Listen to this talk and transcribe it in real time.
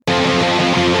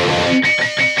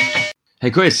Hey,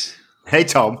 Chris. Hey,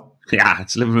 Tom. Yeah,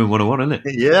 it's Living Room 101, isn't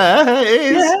it? Yeah,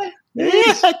 it is.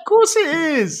 Yeah, of course it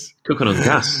is. Cooking on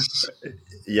gas.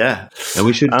 Yeah. And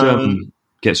we should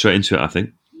get straight into it, I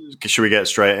think. Should we get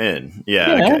straight in?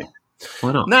 Yeah, okay.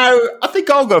 Why not? Now, I think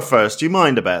I'll go first. Do you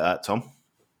mind about that, Tom?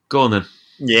 Go on, then.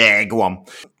 Yeah, go on.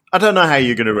 I don't know how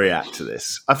you're going to react to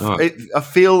this. I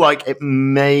feel like it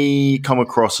may come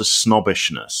across as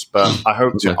snobbishness, but I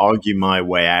hope to argue my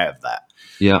way out of that.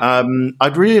 Yeah.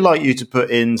 I'd really like you to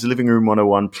put into Living Room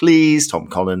 101, please, Tom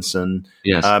Collinson,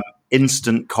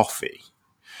 instant coffee.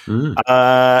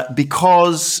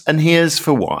 Because, and here's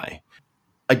for why,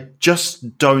 I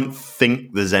just don't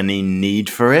think there's any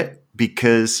need for it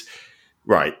because,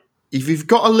 right, if you've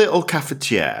got a little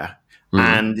cafetiere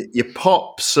and you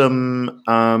pop some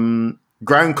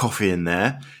ground coffee in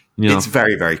there, it's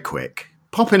very, very quick.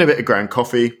 Pop in a bit of ground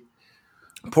coffee,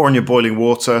 pour in your boiling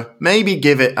water, maybe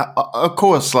give it, of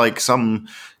course, like some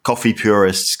coffee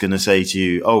purist's going to say to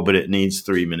you, oh, but it needs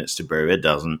 3 minutes to brew. It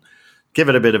doesn't. Give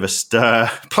it a bit of a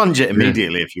stir, plunge it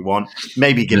immediately if you want,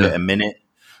 maybe give it a minute.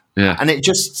 Yeah. And it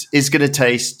just is going to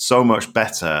taste so much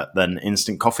better than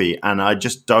instant coffee. And I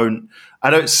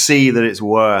don't see that it's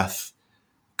worth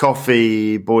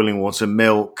coffee, boiling water,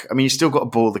 milk. I mean, you still got to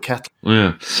boil the kettle.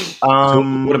 Yeah.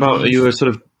 So what about, are you a sort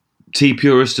of tea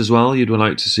purist as well? You'd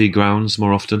like to see grounds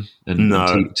more often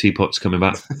and teapots coming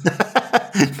back?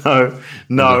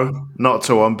 No, not at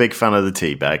all. I'm a big fan of the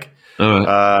tea bag. All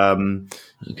right.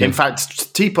 In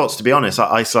fact, teapots, to be honest,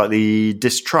 I slightly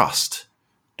distrust.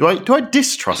 Do I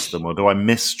distrust them or do I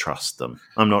mistrust them?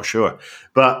 I'm not sure.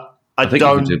 But I think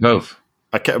don't you can do both.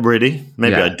 I can't, really?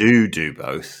 Maybe I do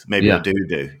both. Maybe I do,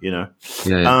 you know?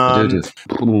 Yeah, I do.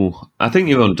 Ooh, I think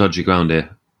you're on dodgy ground here,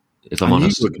 if I'm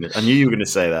honest. I knew you were going to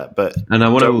say that, but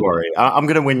don't worry. I'm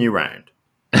going to win you round.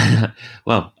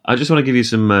 Well, I just want to give you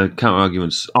some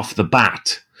counter-arguments off the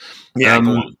bat. Yeah,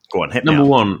 go on. Hit me Number up.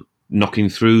 one, knocking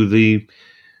through the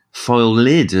foil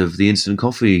lid of the instant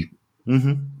coffee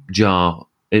jar.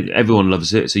 Everyone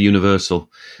loves it. It's a universal.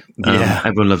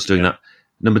 Everyone loves doing that.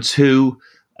 Number two,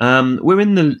 we're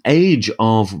in the age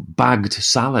of bagged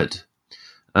salad,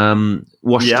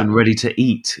 washed and ready to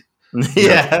eat.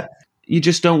 Yeah. You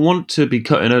just don't want to be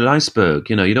cutting an iceberg.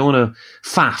 You know, you don't want to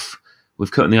faff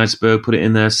with cutting the iceberg, put it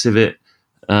in there, sieve it,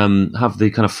 have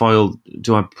the kind of foil.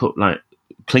 Do I put like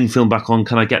cling film back on?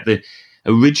 Can I get the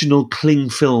original cling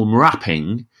film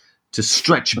wrapping to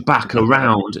stretch back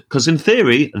around? Because in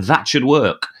theory, that should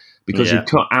work because you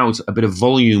cut out a bit of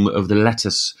volume of the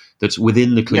lettuce that's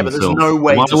within the cling film. No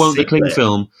way Why won't the cling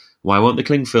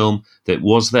film that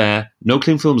was there, no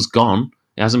cling film's gone,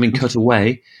 it hasn't been cut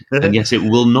away, and yet it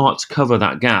will not cover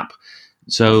that gap.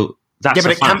 So that's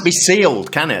but it can't be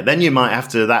sealed, can it? Then you might have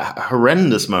to, that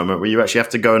horrendous moment where you actually have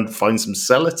to go and find some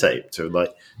sellotape to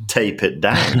like tape it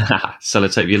down.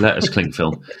 Sellotape your lettuce cling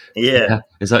film. Yeah.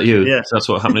 Is that you? Yeah. So that's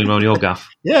what's happening around your gaff?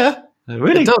 Yeah.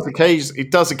 Really?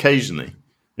 It does occasionally.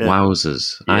 Yeah.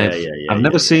 Wowzers. I've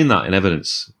never seen that in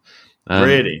evidence.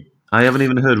 Really? I haven't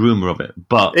even heard rumour of it.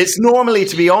 But it's normally,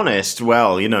 to be honest,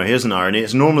 well, you know, here's an irony.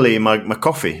 It's normally my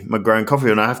coffee, my ground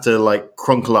coffee, and I have to like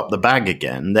crunkle up the bag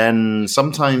again. Then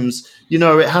sometimes, you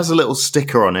know, it has a little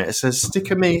sticker on it. It says,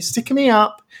 sticker me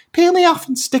up, peel me off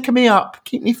and sticker me up,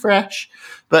 keep me fresh.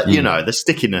 But, you know, the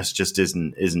stickiness just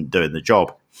isn't doing the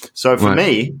job. So for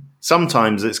me,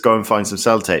 sometimes it's go and find some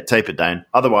sellotape, tape it down.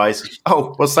 Otherwise,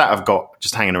 what's that I've got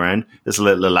just hanging around? There's a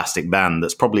little elastic band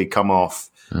that's probably come off,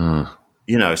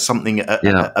 you know, something,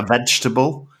 a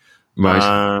vegetable.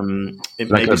 Right. It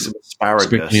like may be some asparagus.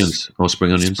 Spring onions or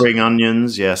spring onions. Spring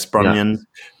onions, sprunions.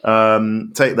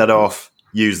 Take that off,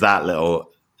 use that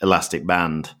little elastic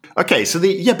band. Okay, so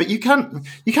but you can't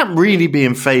really be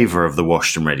in favour of the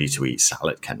washed and ready to eat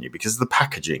salad, can you? Because of the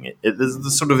packaging, there's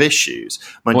the sort of issues.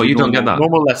 You don't get that.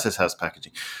 Normal lettuce has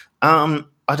packaging. I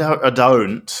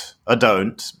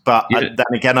don't. But then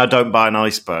again, I don't buy an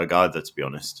iceberg either. To be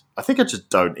honest, I think I just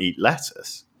don't eat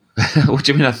lettuce. What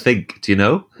do you mean? I think? Do you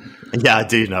know? Yeah, I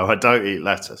do know. I don't eat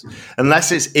lettuce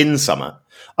unless it's in summer.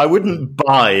 I wouldn't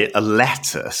buy a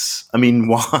lettuce. I mean,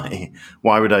 why?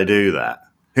 Why would I do that?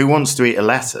 Who wants to eat a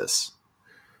lettuce?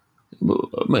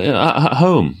 At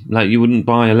home, like you wouldn't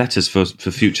buy a lettuce for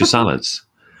future salads.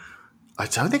 I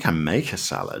don't think I make a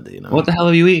salad. You know, what the hell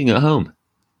are you eating at home?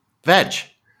 Veg.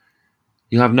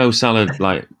 You have no salad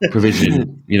like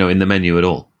provision, you know, in the menu at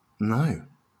all. No,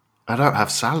 I don't have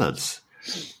salads.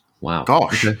 Wow.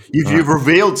 Gosh, okay. You've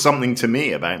revealed something to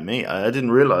me about me. I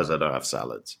didn't realize I don't have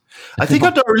salads. I think I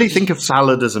don't really think of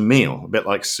salad as a meal, a bit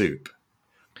like soup.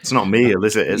 It's not a meal,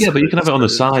 is it? But you can have it on the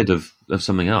side of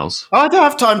something else. I don't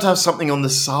have time to have something on the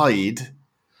side.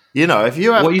 You know, if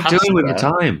you have what are you doing with your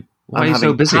time? Why are you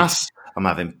so busy? I'm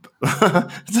having, I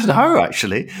don't know,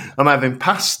 actually. I'm having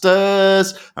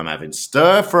pastas. I'm having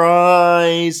stir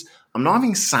fries. I'm not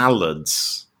having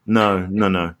salads.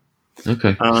 No.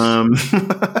 Okay.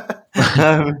 But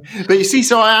you see,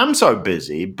 so I am so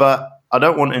busy, but I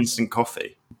don't want instant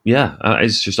coffee. Yeah,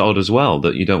 it's just odd as well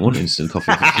that you don't want instant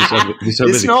coffee. You're so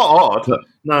It's busy. not odd. But-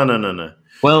 No.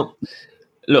 Well,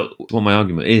 look, what my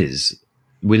argument is,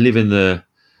 we live in the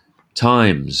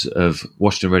times of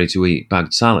washed and ready to eat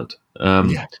bagged salad.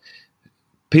 Yeah.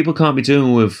 People can't be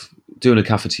doing a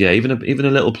cafetiere, even a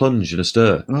little plunge and a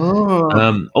stir.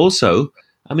 Oh. Also,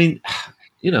 I mean,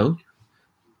 you know,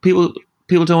 people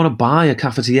don't want to buy a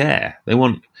cafetiere. They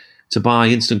want to buy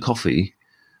instant coffee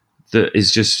that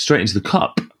is just straight into the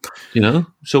cup. You know,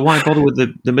 so why bother with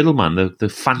the middleman, the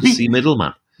fancy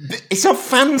middleman? It's not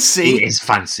fancy. It is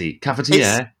fancy.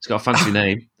 Cafetiere. It's got a fancy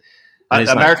name. And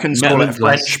it's Americans like call metal it and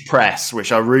glass- French press,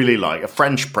 which I really like. A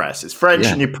French press. It's French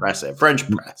Yeah. and you press it. French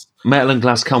press. metal and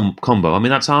glass combo. I mean,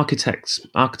 that's architects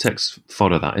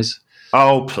fodder. That is.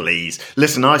 Oh, please.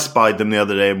 Listen, I spied them the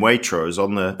other day in Waitrose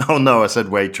on the... Oh, no, I said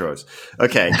Waitrose.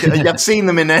 Okay. You've seen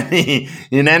them in any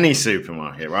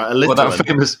supermarket, right? Well,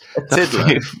 that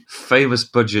Tiddler. famous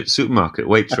budget supermarket,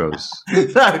 Waitrose.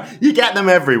 No, you get them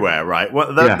everywhere, right?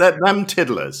 Well, they're them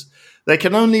tiddlers. They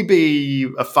can only be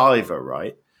a $5,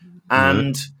 right?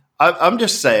 And I'm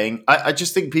just saying, I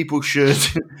just think people should...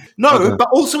 No, but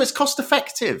also it's cost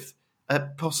effective.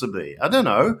 Possibly. I don't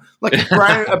know. Like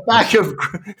a bag of...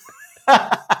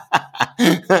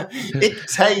 It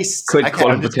tastes... Quick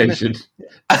qualification.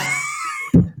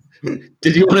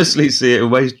 Did you honestly see it in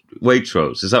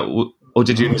Waitrose? Is that, or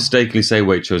did you mistakenly say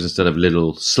Waitrose instead of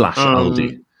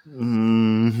Lidl/Aldi?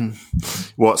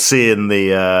 What, seeing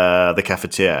the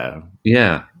cafetiere?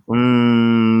 Yeah.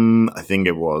 I think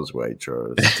it was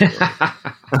Waitrose.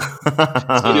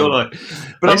 So you're like,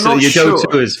 but I'm not your sure.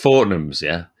 go-to is Fortnum's,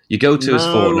 yeah? Your go-to is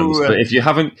Fortnum's, but if you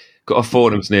haven't got a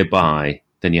Fortnum's nearby,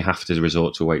 then you have to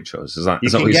resort to Waitrose. Is that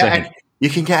what you're saying? You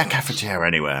can get a cafetiere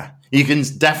anywhere. You can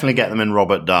definitely get them in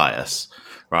Robert Dias,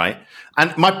 right?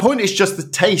 And my point is just the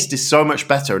taste is so much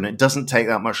better and it doesn't take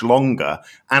that much longer.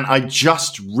 And I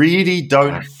just really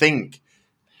don't think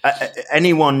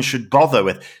anyone should bother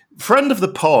with. Friend of the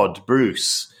pod,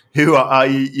 Bruce, who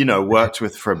I worked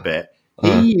with for a bit,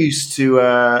 he used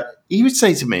to, he would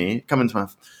say to me, come into my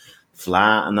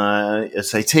flat and I'd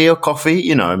say tea or coffee,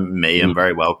 you know, me, I'm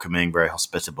very welcoming, very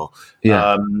hospitable.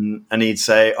 Yeah. And he'd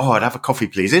say, oh, I'd have a coffee,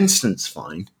 please. Instant's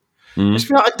fine. Just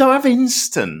be like, I don't have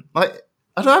instant. Like,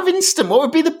 I don't have instant. What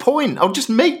would be the point? I'll just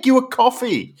make you a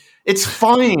coffee. It's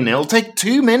fine. It'll take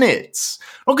 2 minutes.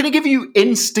 I'm not going to give you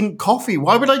instant coffee.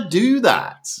 Why would I do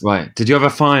that? Right. Did you have a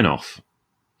fine off?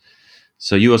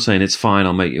 So you were saying it's fine,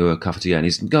 I'll make you a cafetiere. And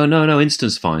he's going, no,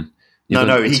 instant's fine. He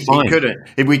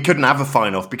couldn't. We couldn't have a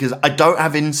fine off because I don't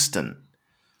have instant.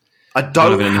 I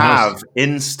don't have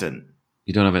instant.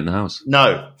 You don't have it in the house?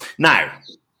 No. Now,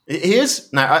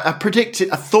 I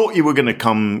predicted, I thought you were going to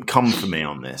come for me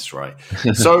on this, right?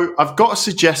 So I've got a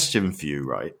suggestion for you,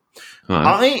 right?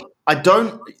 Right. I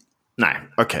don't... Now,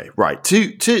 okay, right.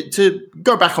 To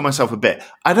go back on myself a bit,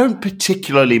 I don't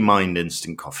particularly mind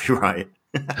instant coffee, right?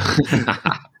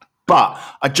 But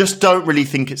I just don't really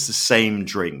think it's the same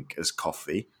drink as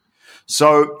coffee.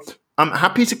 So I'm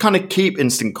happy to kind of keep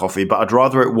instant coffee, but I'd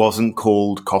rather it wasn't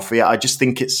called coffee. I just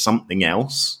think it's something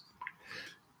else.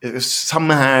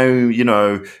 Somehow,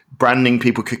 branding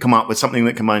people could come up with something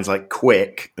that combines like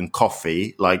quick and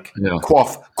coffee, like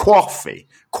coffee.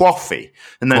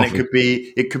 And then it could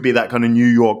be that kind of New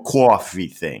York coffee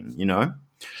thing, or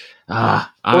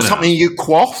something you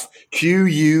quaff,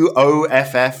 Quoffee,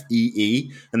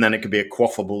 and then it could be a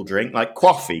quaffable drink, like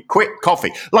coffee, quick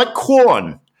coffee, like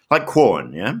corn,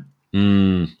 yeah?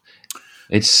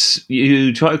 It's,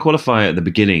 you try to qualify it at the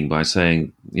beginning by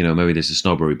saying, maybe this is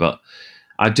snobbery, but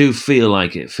I do feel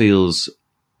like it feels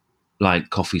like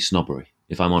coffee snobbery,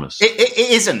 if I'm honest. It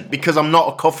isn't, because I'm not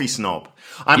a coffee snob.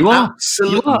 I'm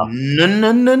absolutely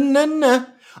no.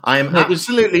 I am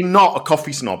absolutely not a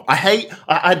coffee snob. I hate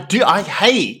a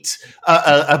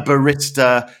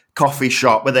barista coffee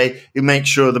shop where they make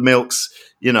sure the milk's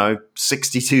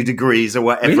 62 degrees or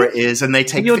whatever it is, and they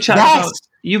take. You can't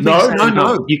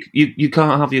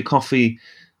have your coffee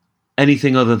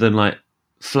anything other than like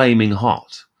flaming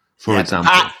hot, for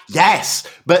example. Yes,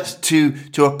 but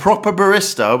to a proper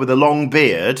barista with a long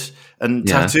beard and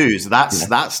tattoos,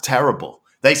 that's terrible.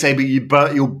 They say,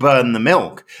 but you'll burn the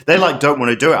milk. They don't want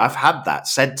to do it. I've had that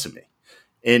said to me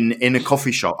in a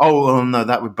coffee shop. Oh no,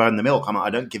 that would burn the milk.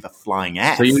 I don't give a flying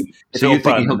F. So you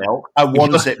burn the milk. I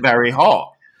want it very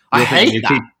hot. I hate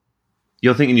that.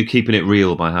 You're thinking you're keeping it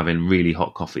real by having really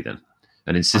hot coffee then?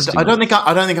 and insisting. I don't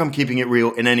think I'm keeping it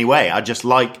real in any way. I just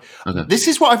like this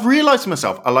is what I've realized to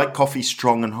myself. I like coffee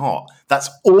strong and hot. That's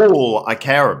all I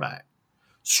care about.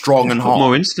 Strong and hot. Put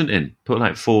more instant in. Put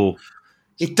like 4.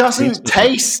 It doesn't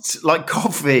taste like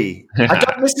coffee.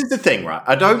 This is the thing, right?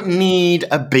 I don't need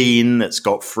a bean that's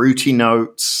got fruity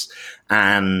notes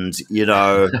and,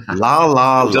 la,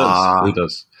 la, la. Who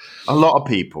does? A lot of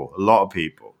people.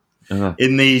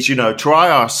 In these, try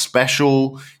our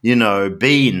special,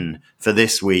 bean for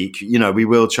this week. We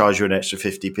will charge you an extra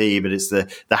 50p, but it's the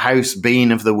house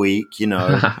bean of the week,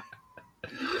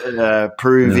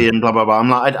 Peruvian, blah, blah, blah. I'm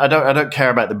like, I don't care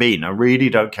about the bean. I really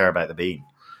don't care about the bean.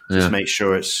 Just make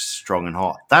sure it's strong and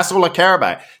hot. That's all I care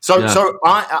about. So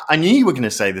I knew you were going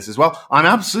to say this as well. I'm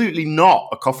absolutely not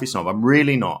a coffee snob. I'm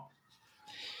really not.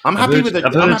 I'm happy with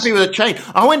a chain.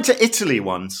 I went to Italy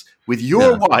once with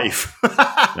your wife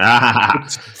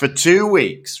for 2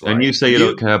 weeks. Right? And you say you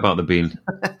don't care about the bean.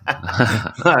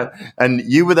 And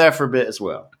you were there for a bit as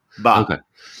well. But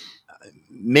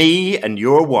me and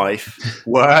your wife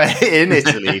were in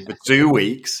Italy for 2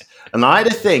 weeks. And I had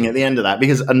a thing at the end of that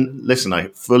because, and listen, I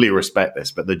fully respect this,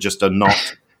 but there just are not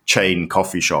chain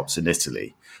coffee shops in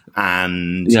Italy.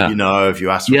 And, if you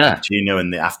ask for a cappuccino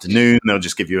in the afternoon, they'll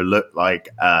just give you a look like,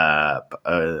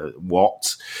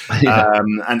 what?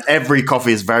 And every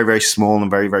coffee is very, very small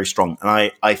and very, very strong.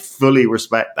 And I fully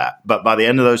respect that. But by the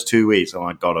end of those 2 weeks, oh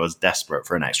my God, I was desperate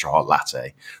for an extra hot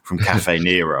latte from Cafe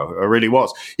Nero. I really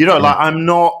was.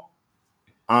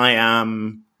 I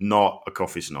am not a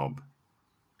coffee snob.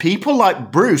 People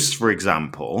like Bruce, for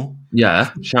example.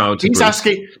 Yeah, shout out to Bruce.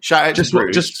 Shout out to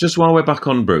Bruce. Just while we're back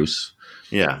on Bruce.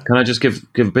 Yeah. Can I just give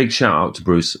a big shout out to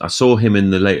Bruce? I saw him in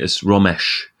the latest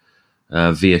Romesh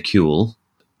via Kuhl.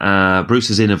 Bruce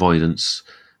is in Avoidance,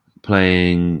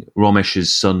 playing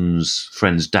Romesh's son's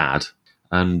friend's dad.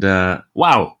 And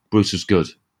wow, Bruce was good.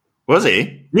 Was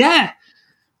he? Yeah.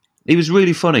 He was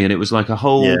really funny, and it was like a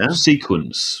whole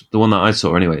sequence, the one that I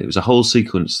saw anyway. It was a whole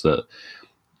sequence that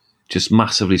just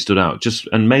massively stood out,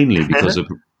 and mainly because of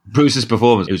Bruce's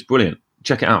performance. It was brilliant.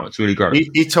 Check it out. It's really great.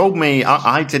 He told me,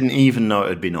 I didn't even know it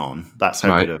had been on. That's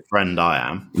how good a friend I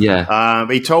am. Yeah.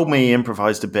 He told me he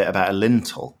improvised a bit about a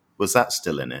lintel. Was that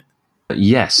still in it?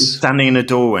 Yes. He's standing in a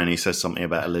doorway and he says something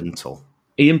about a lintel.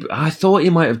 I thought he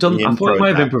might have done. I thought he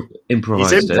might have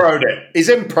improvised it. He's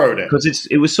impro'd it because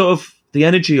it was sort of the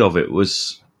energy of it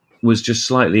was just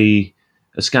slightly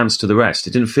askance to the rest.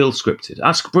 It didn't feel scripted.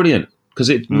 That's brilliant because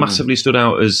it massively stood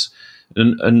out as.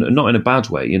 And not in a bad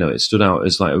way, it stood out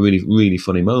as like a really, really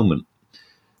funny moment.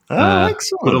 Oh,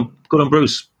 excellent. Good on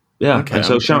Bruce. Yeah. Okay, and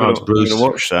so shout out to Bruce. I'm going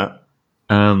to watch that.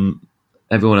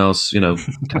 Everyone else,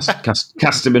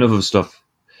 cast him in other stuff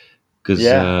because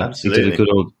he did a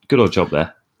good old job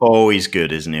there. Always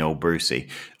good, isn't he, old Brucey?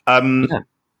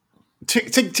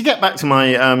 To get back to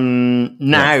my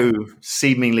now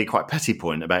seemingly quite petty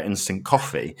point about instant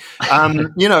coffee,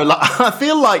 I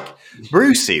feel like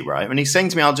Brucey, right? When he's saying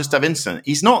to me, "I'll just have instant,"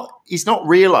 he's not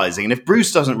realizing. And if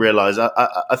Bruce doesn't realize,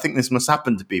 I think this must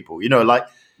happen to people. It's not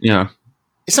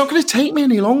going to take me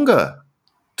any longer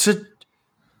to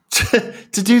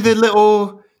do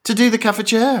the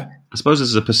cafetiere. I suppose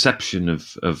there's a perception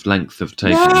of length of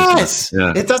taking. Yes,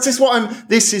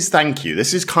 This is thank you.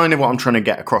 This is kind of what I'm trying to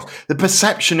get across. The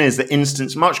perception is that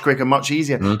instant's much quicker, much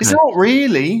easier. Okay. It's not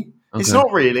really. Okay. It's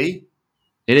not really.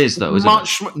 It is though. Isn't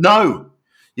it? No.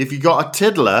 If you got a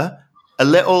tiddler, a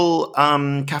little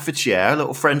cafetiere, a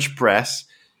little French press,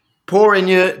 pour in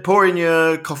your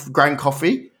ground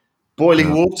coffee,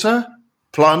 boiling water,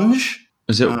 plunge.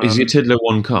 Is your tiddler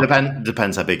 1 cup?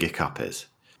 Depends how big your cup is.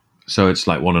 So it's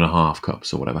like 1.5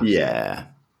 cups or whatever. Yeah.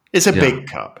 It's a big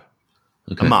cup.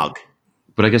 Okay. A mug.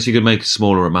 But I guess you could make a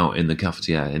smaller amount in the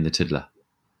cafetiere, in the tiddler.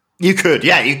 You could.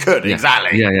 Yeah, you could. Yeah.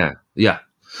 Exactly. Yeah.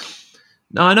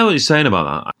 No, I know what you're saying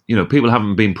about that. People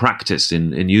haven't been practiced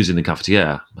in using the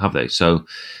cafetiere, have they? So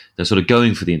they're sort of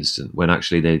going for the instant when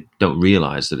actually they don't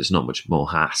realise that it's not much more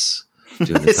hass.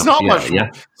 It's not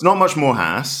much more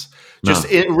hass. Just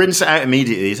rinse it out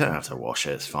immediately. You don't have to wash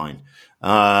it. It's fine.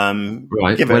 Right.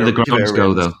 Where do the grounds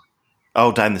go, though?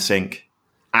 Oh, down the sink.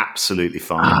 Absolutely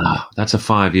fine. That's a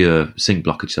 5-year sink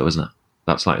blockage, though, isn't it?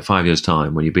 That's like 5 years'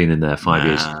 time when you've been in there 5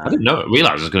 years. I didn't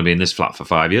realise I was going to be in this flat for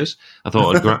 5 years. I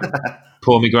thought I'd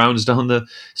pour my grounds down the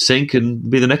sink and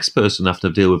be the next person to have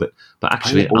to deal with it. But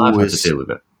actually, I've had to deal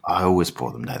with it. I always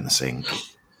pour them down the sink.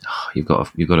 You've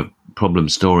got a problem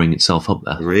storing itself up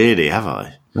there. Really, have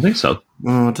I? I think so.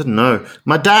 Oh, I didn't know.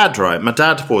 My dad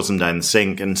pours them down the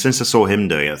sink, and since I saw him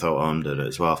doing it, I thought, I'm doing it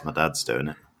as well if my dad's doing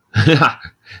it.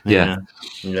 Yeah.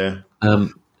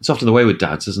 It's often the way with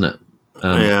dads, isn't it?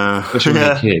 Especially when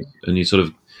you're a kid, and you sort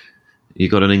of you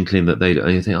got an inkling that they do,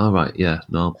 and you think, "All right, yeah,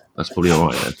 no, that's probably all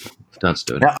right then, if Dad's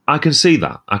doing it." Yeah. I can see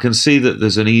that. I can see that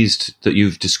there's an ease that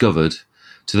you've discovered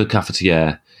to the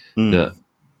cafetiere that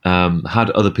had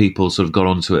other people sort of got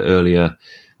onto it earlier,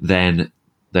 then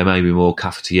there may be more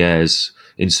cafetières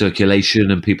in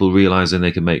circulation and people realizing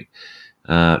they can make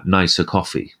nicer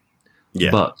coffee.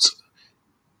 Yeah. But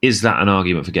is that an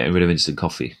argument for getting rid of instant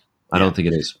coffee? I don't think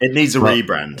it is. It needs a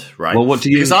rebrand, right? Well, what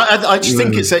do you? Because I just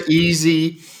think it's an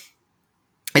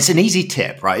easy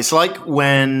tip, right? It's like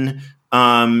when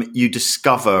you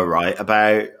discover, right,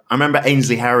 about. I remember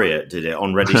Ainsley Harriott did it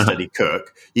on Ready Steady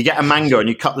Cook. You get a mango and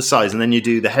you cut the size, and then you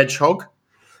do the hedgehog,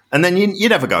 and then you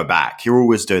never go back. You're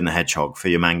always doing the hedgehog for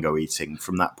your mango eating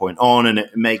from that point on, and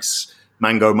it makes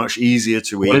mango much easier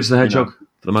to eat. What is the hedgehog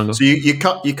for the mango? So you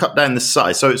cut down the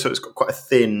size, so it's got quite a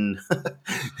thin.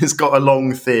 It's got a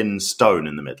long, thin stone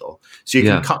in the middle, so you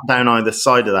can cut down either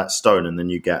side of that stone, and then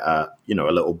you get a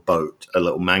little boat, a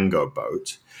little mango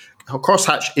boat,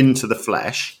 crosshatch into the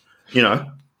flesh.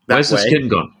 Where's the skin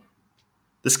gone?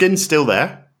 The skin's still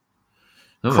there.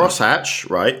 Oh, crosshatch,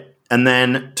 right, and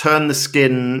then turn the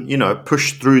skin.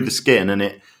 Push through the skin, and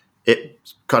it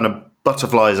kind of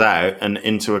butterflies out and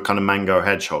into a kind of mango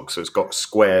hedgehog. So it's got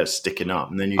squares sticking up,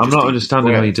 and then I'm not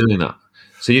understanding how you're doing that.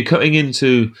 So you're cutting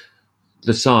into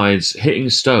the sides,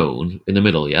 hitting stone in the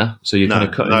middle, yeah? So you're kind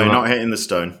of cutting. No, you're not hitting the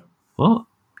stone. What?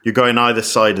 You're going either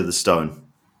side of the stone.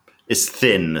 It's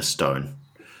thin, the stone.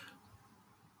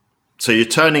 So you're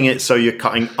turning it so you're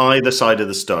cutting either side of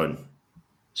the stone.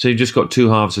 So you've just got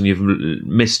two halves and you've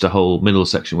missed a whole middle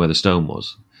section where the stone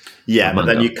was. Yeah, but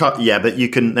then you cut. Yeah, but you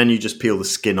can. Then you just peel the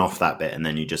skin off that bit, and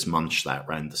then you just munch that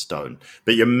around the stone.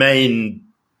 But your main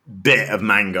bit of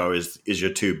mango is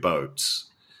your two boats.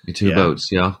 Your two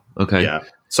boats, yeah. Okay. Yeah.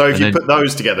 So if you put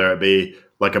those together, it'd be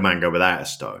like a mango without a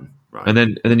stone, right? And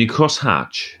then you cross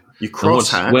hatch. You cross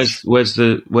hatch. Where's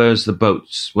the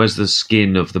boats? Where's the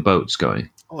skin of the boats going?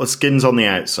 Well, the skin's on the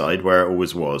outside where it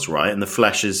always was, right? And the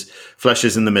flesh is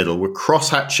in the middle. We're cross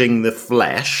hatching the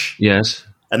flesh. Yes.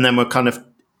 And then we're kind of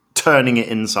turning it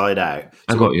inside out.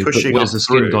 So I got you. But where's the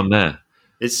skin gone there?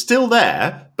 It's still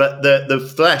there, but the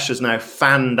flesh is now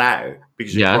fanned out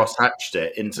because you cross-hatched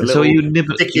it into little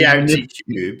sticky outy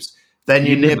cubes. Then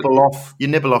you nibble off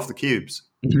the cubes.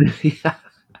 It's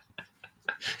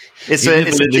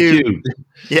a cube.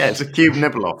 Yeah, it's a cube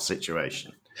nibble-off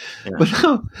situation.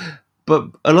 Yeah.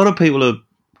 But a lot of people are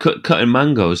cutting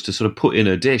mangoes to sort of put in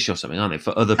a dish or something, aren't they,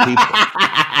 for other people? Do you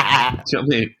know what I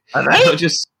mean? Are they? They're not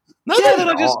just...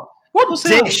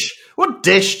 What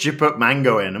dish do you put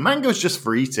mango in? A mango's just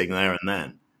for eating there and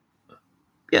then.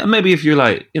 Yeah, maybe if you're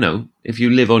like, if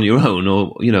you live on your own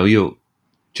or, do you know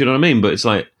what I mean? But it's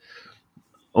like,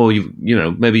 or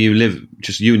maybe you live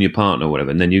just you and your partner or whatever,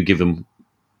 and then you give them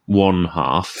one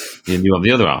half and you have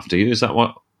the other half, do you? Is that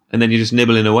what? And then you're just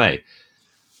nibbling away.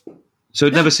 So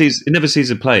it never sees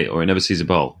a plate or it never sees a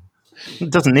bowl.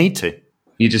 It doesn't need to.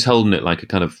 You're just holding it like a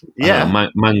kind of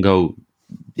mango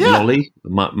lolly,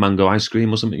 mango ice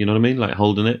cream or something. You know what I mean? Like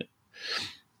holding it.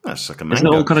 That's like a mango. Isn't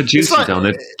it all kind of juicy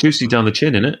down the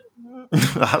chin, isn't it?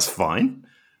 That's fine.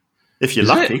 If you're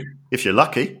lucky. If you're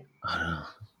lucky.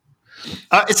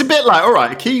 It's a bit like, all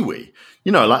right, a kiwi.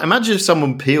 Like imagine if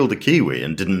someone peeled a kiwi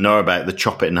and didn't know about the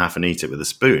chop it in half and eat it with a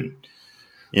spoon.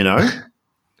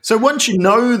 So once you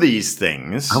know these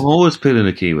things... I'm always peeling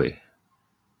a kiwi.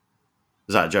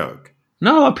 Is that a joke?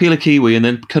 No, I peel a kiwi and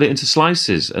then cut it into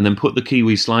slices and then put the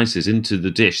kiwi slices into the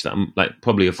dish that I'm like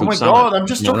probably a fruit salad. Oh my God, I'm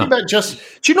just talking about do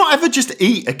you not ever just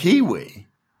eat a kiwi?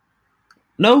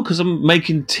 No, because I'm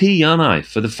making tea, aren't I,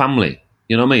 for the family?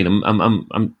 You know what I mean?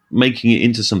 I'm making it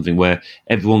into something where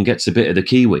everyone gets a bit of the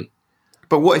kiwi.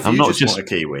 But what if you just want a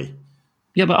kiwi?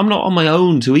 Yeah, but I'm not on my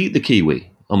own to eat the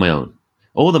kiwi on my own.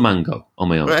 Or the mango on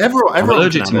my own. Well, everyone I'm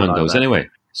allergic to mangoes anyway,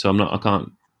 so I'm not. I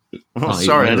can't.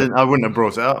 Sorry, I wouldn't have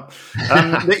brought it up.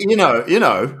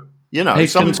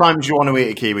 Sometimes you want to eat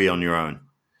a kiwi on your own.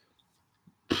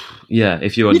 Yeah,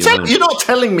 if you're on your own. You're not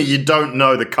telling me you don't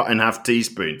know the cut in half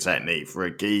teaspoon technique for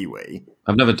a kiwi.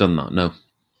 I've never done that. No.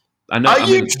 I know. Are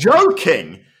you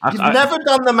joking? You've never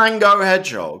done the mango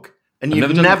hedgehog. And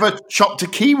you've never chopped a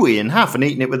kiwi in half and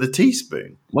eaten it with a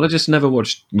teaspoon? Well, I just never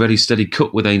watched Ready Steady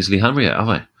Cook with Ainsley Harriott, have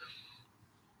I?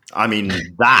 I mean,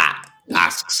 that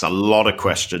asks a lot of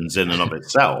questions in and of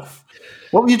itself.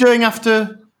 What were you doing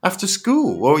after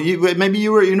school? Or maybe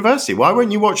you were at university. Why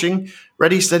weren't you watching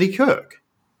Ready Steady Cook?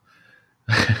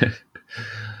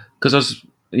 Because I was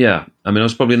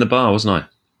probably in the bar, wasn't I?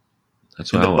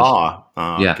 That's where I was. In the bar?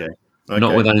 Oh, yeah. Okay.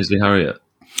 Not with Ainsley Harriott.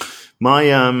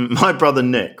 my brother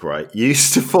Nick, right,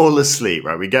 used to fall asleep.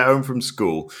 Right, we get home from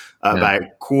school at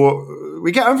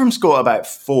we get home from school at about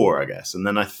 4, I guess, and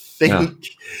then I think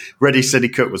Ready Steady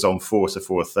Cook was on 4 to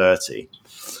 4:30.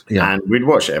 Yeah. And we'd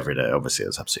watch it every day. Obviously, it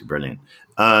was absolutely brilliant.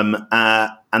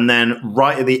 And then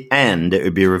right at the end, it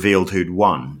would be revealed who'd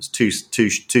won. It was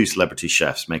two celebrity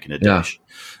chefs making a dish.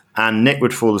 And Nick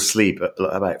would fall asleep at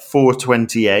about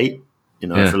 4:28, for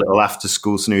a little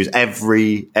after-school snooze.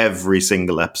 Every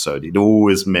single episode, he'd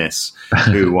always miss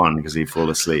who won because he'd fall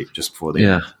asleep just before the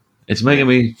end. It's making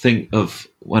me think of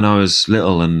when I was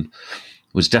little and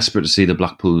was desperate to see the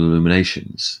Blackpool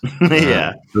Illuminations.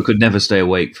 Who could never stay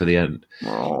awake for the end.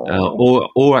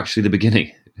 Or actually the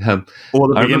beginning. Or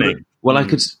the beginning.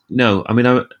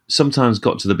 I sometimes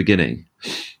got to the beginning.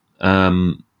 But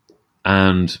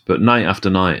night after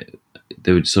night,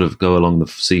 they would sort of go along the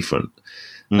seafront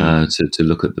to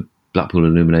look at the Blackpool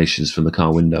Illuminations from the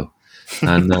car window.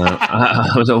 And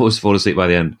I would always fall asleep by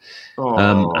the end.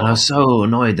 And I was so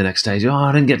annoyed the next day.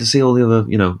 I didn't get to see all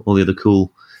the other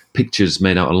cool pictures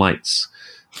made out of lights.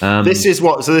 This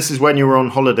is when you were on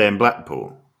holiday in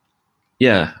Blackpool.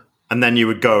 Yeah. And then you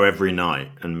would go every night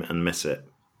and miss it.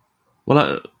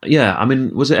 Well,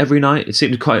 was it every night? It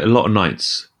seemed quite a lot of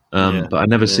nights. But I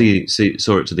never saw it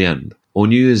to the end. Or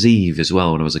New Year's Eve as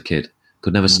well when I was a kid.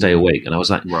 Could never stay awake. And I was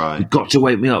like, you've got to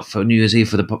wake me up for New Year's Eve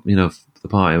for the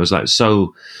party. I was like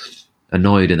so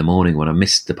annoyed in the morning when I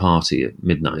missed the party at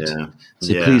midnight.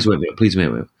 Please wake me up, please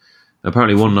wake me up.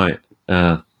 Apparently one night,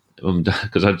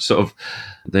 because I'd sort of,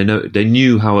 they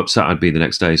knew how upset I'd be the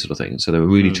next day, sort of thing. So they were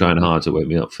really trying hard to wake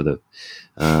me up for the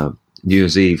New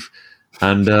Year's Eve,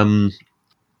 and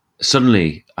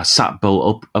suddenly I sat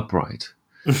bolt upright,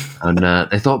 and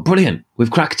they thought, brilliant,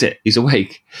 we've cracked it. He's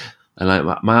awake, and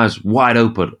like my eyes wide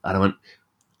open, and I went,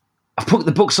 I've put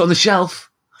the books on the shelf,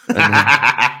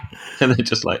 and they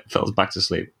just like fell back to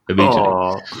sleep immediately.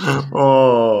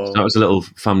 So that was a little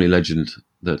family legend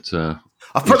that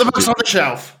I've put the books on the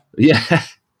shelf. Yeah,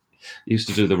 used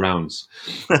to do the rounds.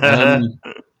 So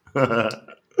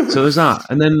there's that,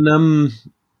 and then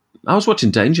I was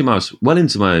watching Danger Mouse well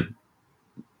into my,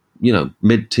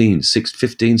 mid-teens,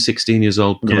 15, 16 years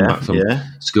old, coming back from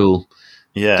school.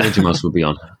 Yeah, Danger Mouse would be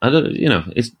on. I don't,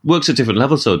 it works at different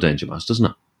levels. So Danger Mouse, doesn't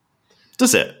it?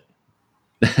 Does it?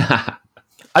 I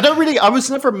was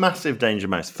never a massive Danger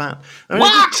Mouse fan.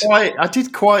 I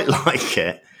did quite like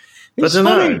it. It's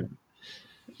funny.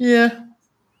 Yeah.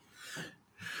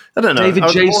 I don't know.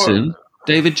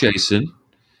 David Jason,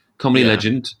 comedy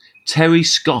legend. Terry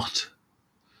Scott.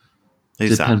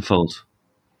 Who's that? Penfold.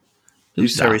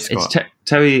 Who's Terry Scott? It's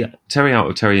Terry out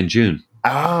of Terry and June.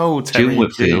 Oh, Terry June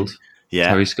Whitfield. June. Yeah.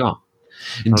 Terry Scott.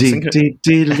 Is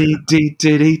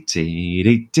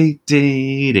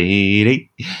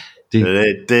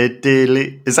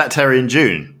that Terry and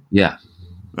June? Yeah.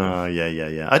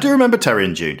 Yeah. I do remember Terry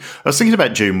and June. I was thinking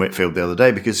about June Whitfield the other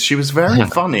day because she was very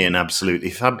funny and absolutely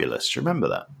fabulous. Do you remember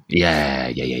that?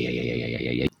 Yeah.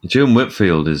 June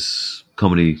Whitfield is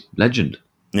comedy legend.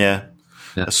 Yeah.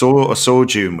 I saw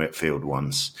June Whitfield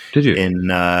once. Did you?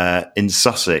 In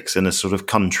Sussex in a sort of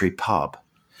country pub.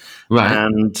 Right.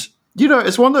 And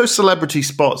it's one of those celebrity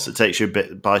spots that takes you a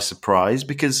bit by surprise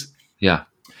because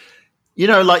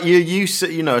like you're used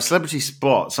to, a celebrity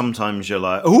spot. Sometimes you're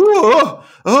like,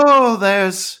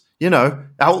 there's,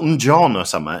 Elton John or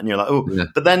something. And you're like,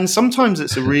 but then sometimes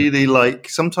it's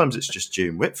sometimes it's just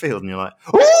June Whitfield and you're like,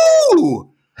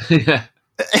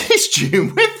 it's June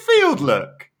Whitfield,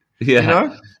 look.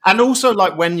 Yeah. And also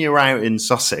like when you're out in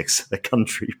Sussex, the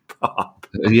country pub.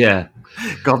 Yeah.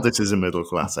 God, this is a middle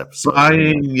class episode.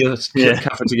 Buying your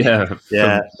cafetiere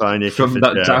from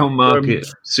that down market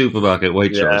supermarket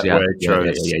Waitrose.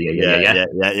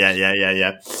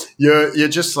 Yeah. You're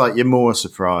just like you're more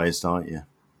surprised, aren't you?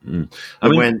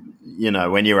 When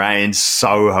you're out in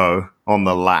Soho on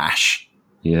the Lash.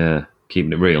 Yeah,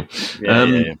 keeping it real.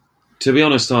 To be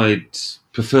honest, I'd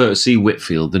prefer to see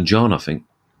Whitfield than John, I think.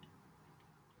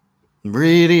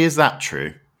 Really, is that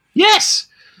true? Yes.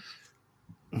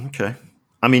 Okay.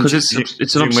 I mean, June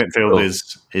Whitfield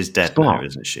is dead now,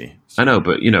 isn't she? I know,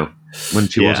 but when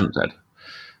she wasn't dead,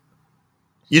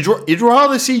 you'd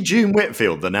rather see June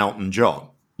Whitfield than Elton John.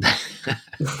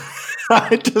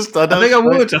 I think I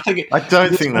would. I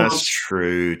don't think that's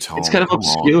true, Tom. It's kind of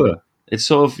obscure. It's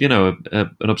sort of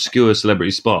an obscure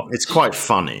celebrity spot. It's quite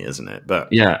funny, isn't it? But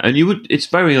yeah, and it's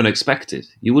very unexpected.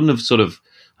 You wouldn't have sort of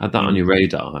had that on your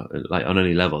radar, like on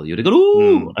any level. You'd have gone,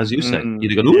 ooh, as you say.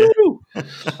 You'd have gone, ooh.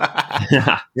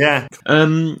 Yeah.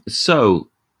 So,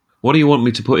 what do you want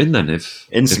me to put in then?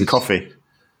 Instant coffee.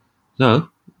 No,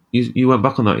 you went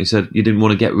back on that. You said you didn't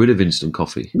want to get rid of instant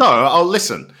coffee. No,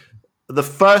 listen. the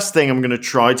first thing I'm going to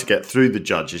try to get through the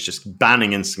judge is just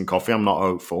banning instant coffee. I'm not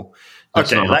hopeful.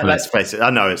 That's Okay, not happening. let's face it. I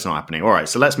know it's not happening. All right,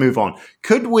 so let's move on.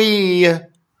 Could we?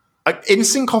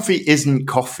 Instant coffee isn't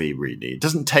coffee, really. It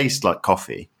doesn't taste like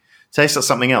coffee. It tastes like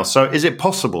something else. So is it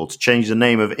possible to change the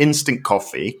name of instant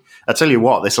coffee? I tell you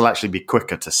what, this will actually be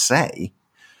quicker to say.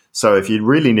 So if you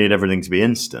really need everything to be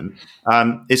instant,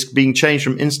 it's being changed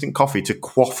from instant coffee to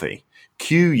Quaffee.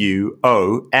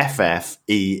 Quoffee.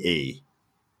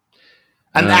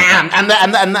 And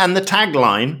the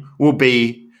tagline will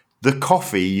be the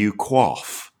coffee you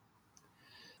quaff.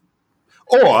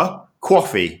 Or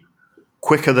Quaffee,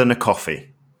 quicker than a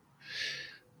coffee.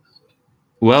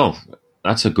 Well,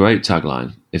 that's a great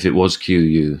tagline. If it was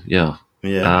QU, yeah.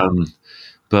 Yeah.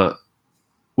 But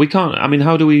we can't. I mean,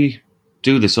 how do we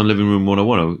do this on Living Room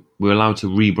 101? We're allowed to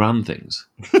rebrand things.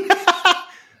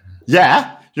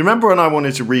 Yeah. Do you remember when I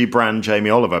wanted to rebrand Jamie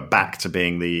Oliver back to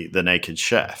being the naked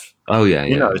chef? Oh, yeah,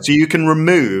 yeah. You know, so you can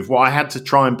remove what I had to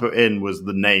try and put in was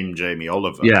the name Jamie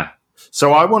Oliver. Yeah.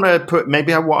 So I want to put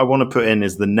what I want to put in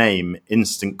is the name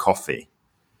Instant Coffee,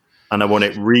 and I want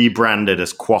it rebranded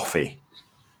as Quaffee.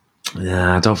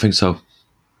 Yeah, I don't think so.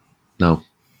 No.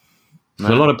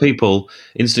 For a lot of people,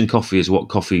 instant coffee is what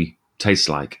coffee tastes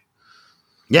like.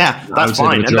 Yeah, that's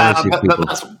fine.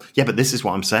 But this is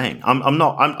what I'm saying. I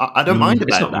don't mind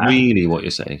about that. It's not really what you're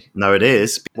saying. No, it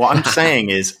is. What I'm saying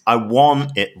is I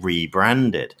want it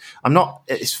rebranded.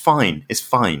 It's fine. It's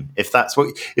fine. If that's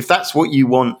what you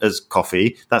want as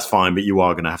coffee, that's fine, but you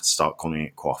are going to have to start calling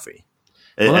it Quaffee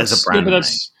as a brand name.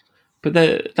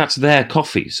 But that's their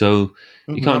coffee, so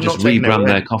you can't just rebrand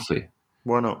their coffee.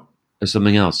 Why not? As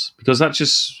something else, because that's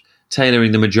just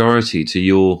tailoring the majority to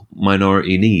your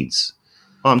minority needs.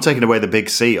 Oh, I'm taking away the big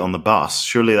seat on the bus.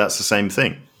 Surely that's the same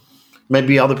thing.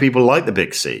 Maybe other people like the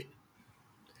big seat.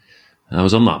 I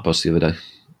was on that bus the other day.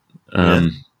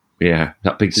 Yeah,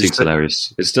 that big seat's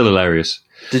hilarious. It's still hilarious.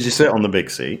 Did you sit on the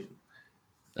big seat?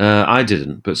 I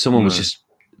didn't, but someone was just...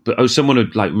 someone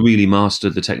had like really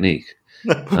mastered the technique.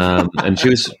 And she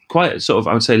was quite sort of,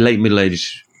 I would say, late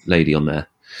middle-aged lady on there.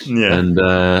 Yeah.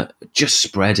 And just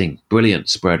spreading. Brilliant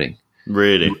spreading.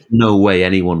 Really? No way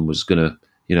anyone was going to,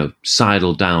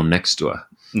 sidle down next to her,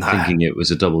 thinking it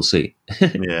was a double seat.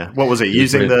 Yeah. What was it?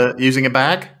 Using a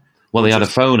bag? Well, they had a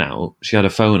phone out. She had a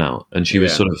phone out, and she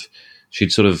was she'd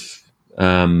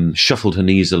shuffled her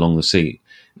knees along the seat,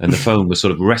 and the phone was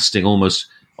sort of resting almost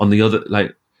on the other,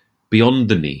 like beyond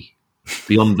the knee,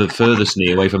 beyond the furthest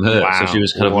knee away from her. Wow. So she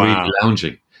was kind of really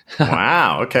lounging.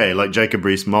 Wow. Okay. Like Jacob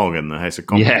Rees-Mogg in the House of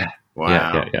Comedy. Yeah.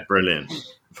 Wow. Yeah. Brilliant.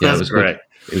 Yeah, it was great.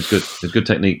 It was good. It was good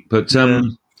technique. But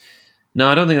no,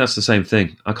 I don't think that's the same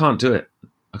thing. I can't do it.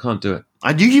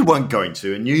 I knew you weren't going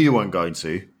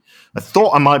to. I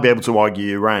thought I might be able to argue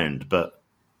you around, but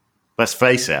let's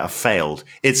face it, I failed.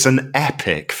 It's an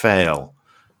epic fail.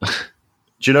 Do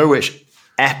you know which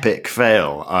epic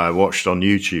fail I watched on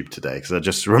YouTube today? Because I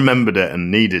just remembered it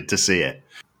and needed to see it.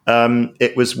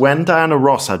 It was when Diana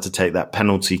Ross had to take that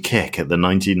penalty kick at the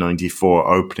 1994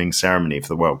 opening ceremony for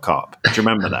the World Cup. Do you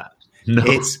remember that? No.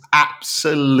 It's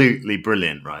absolutely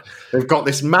brilliant, right? They've got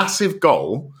this massive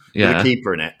goal with a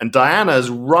keeper in it, and Diana's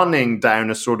running down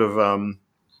a sort of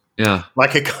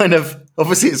like a kind of,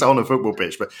 obviously it's on a football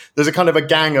pitch, but there's a kind of a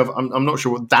gang of, I'm not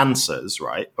sure what, dancers,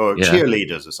 right? Or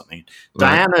cheerleaders or something.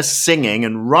 Right. Diana's singing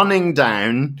and running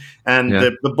down, and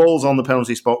the ball's on the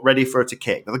penalty spot ready for her to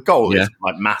kick. Now, the goal is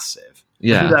like massive.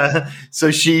 Yeah. And,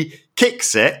 so she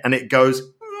kicks it and it goes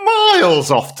miles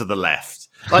off to the left.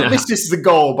 Like this is the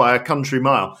goal by a country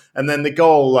mile. And then the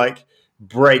goal like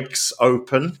breaks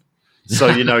open.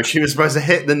 So, she was supposed to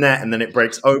hit the net and then it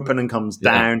breaks open and comes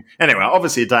down. Anyway,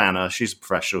 obviously Diana, she's a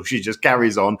professional. She just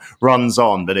carries on, runs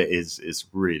on, but it's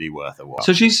really worth a watch.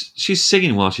 So she's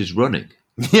singing while she's running.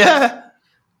 Yeah.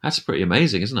 That's pretty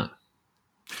amazing, isn't it?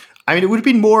 I mean, it would have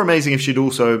been more amazing if she'd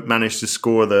also managed to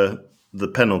score the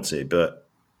penalty, but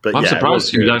I'm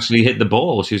surprised she actually hit the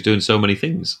ball. She was doing so many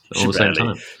things at the same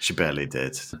time. She barely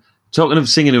did. Talking of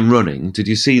singing and running, did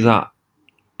you see that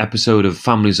episode of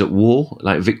Families at War?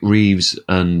 Like Vic Reeves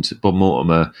and Bob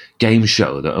Mortimer game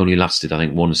show that only lasted, I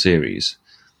think, one series.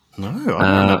 No, I don't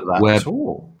know that at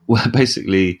all. Where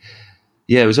basically,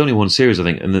 it was only one series, I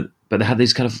think, but they had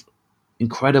these kind of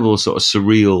incredible sort of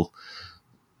surreal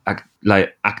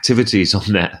activities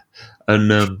on there.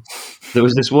 And there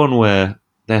was this one where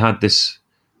they had this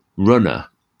runner,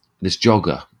 this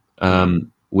jogger,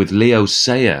 with Leo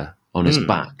Sayer on his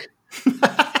back.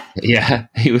 Yeah,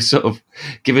 he was sort of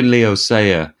giving Leo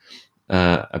Sayer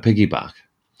a piggyback,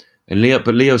 and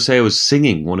Leo Sayer was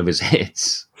singing one of his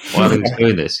hits while he was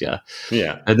doing this. Yeah.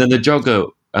 And then the jogger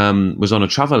was on a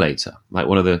travelator, like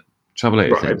one of the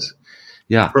travelator things,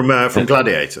 Yeah. From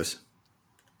Gladiators?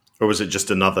 Or was it just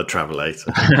another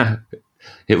Travelator?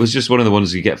 It was just one of the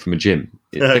ones you get from a gym.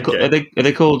 Okay. Are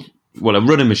they called, well, a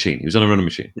running machine? He was on a running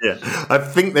machine. Yeah. I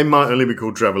think they might only be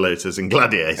called Travelators and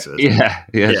Gladiators. Yeah,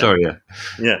 sorry, yeah.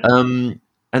 Yeah.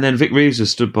 And then Vic Reeves was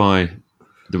stood by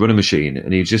the running machine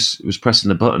and he just was pressing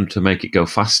the button to make it go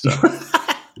faster.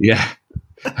 Yeah.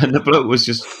 And the bloke was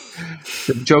just,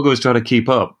 the jogger was trying to keep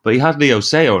up, but he had Leo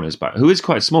Sayer on his back, who is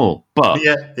quite small, but,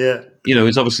 Yeah.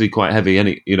 he's obviously quite heavy,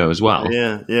 as well.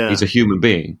 Yeah. He's a human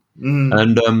being.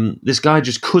 Mm. And this guy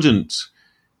just couldn't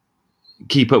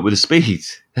keep up with the speed.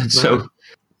 And so,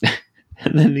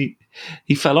 and then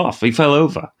he fell off, he fell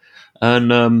over.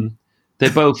 And they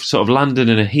both sort of landed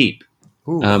in a heap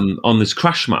on this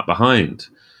crash mat behind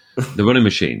the running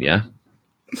machine, yeah?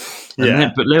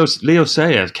 But Leo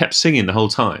Sayer kept singing the whole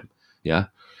time, yeah?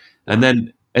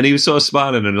 And he was sort of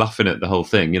smiling and laughing at the whole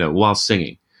thing, while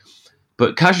singing.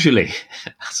 But casually,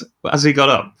 as he got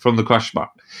up from the crash mat,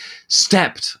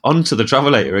 stepped onto the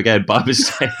Travelator again by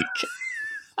mistake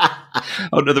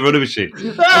onto the running machine.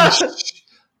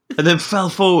 And then fell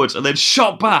forwards and then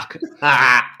shot back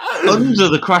under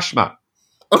the crash mat.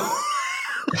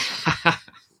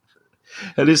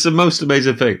 And it's the most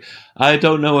amazing thing. I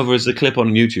don't know whether there's a clip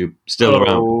on YouTube still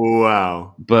around. Oh,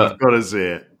 wow. But I've got to see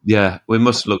it. Yeah, we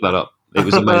must look that up. It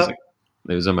was amazing.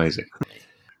 It was amazing.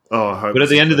 Oh, I hope but at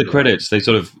the end of the credits,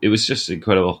 it was just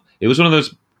incredible. It was one of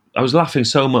those, I was laughing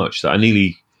so much that I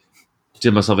nearly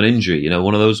did myself an injury,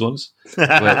 one of those ones.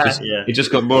 Where it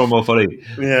just got more and more funny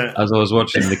as I was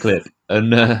watching the clip.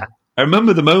 And I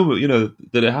remember the moment,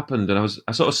 that it happened, and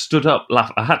I sort of stood up,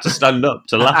 laugh. I had to stand up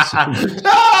to laugh.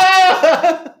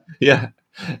 Yeah.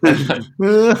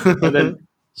 And then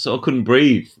sort of couldn't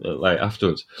breathe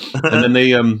afterwards. And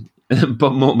then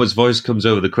Bob Mortimer's voice comes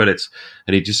over the credits,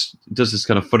 and he just does this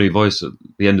kind of funny voice at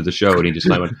the end of the show, and he just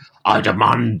went, "I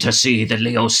demand to see the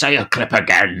Leo Sayer clip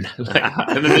again."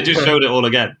 And then they just showed it all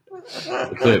again.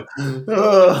 The clip.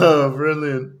 Oh,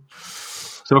 brilliant.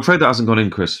 So I'm afraid that hasn't gone in,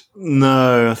 Chris.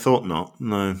 No, I thought not.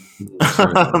 No.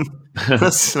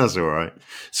 That's all right.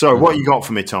 So what you got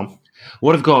for me, Tom?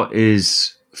 What I've got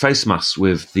is face masks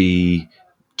with the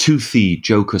toothy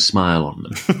Joker smile on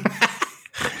them.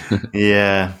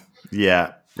 Yeah.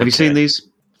 Have you seen these?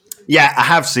 Yeah, I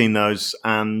have seen those.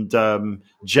 And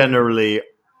generally,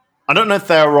 I don't know if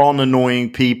they're on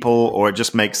annoying people or it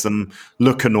just makes them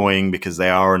look annoying because they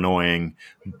are annoying.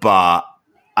 But,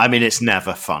 I mean, it's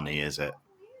never funny, is it?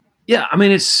 Yeah, I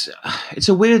mean, it's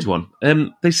a weird one.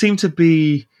 They seem to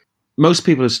be... Most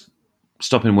people are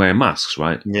stopping wearing masks,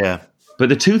 right? Yeah. But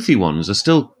the toothy ones are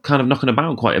still kind of knocking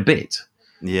about quite a bit.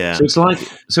 Yeah. So it's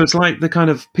like the kind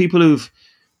of people who've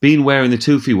been wearing the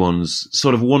toothy ones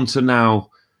sort of want to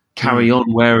now carry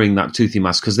on wearing that toothy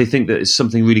mask because they think that it's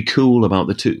something really cool about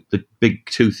the big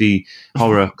toothy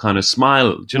horror kind of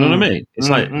smile. Do you know what I mean? It's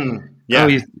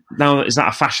now is that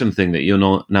a fashion thing that you're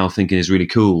not now thinking is really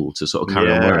cool to sort of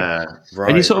carry on wearing? Right.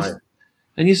 And you sort of,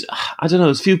 I don't know,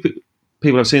 there's a few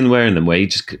people I've seen wearing them where you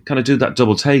just kind of do that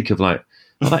double take of like,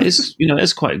 oh, that is,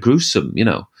 it's quite gruesome,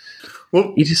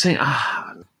 Well, you just think,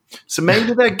 So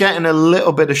maybe they're getting a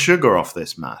little bit of sugar off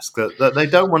this mask that they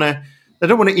don't want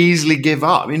to easily give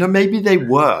up. Maybe they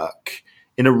work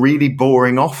in a really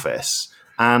boring office,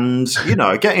 and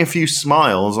getting a few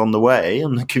smiles on the way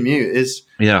on the commute is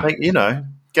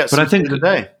gets them through the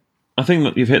day. I think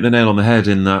that you've hit the nail on the head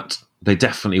in that they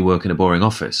definitely work in a boring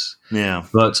office. Yeah,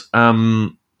 but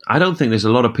I don't think there's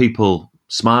a lot of people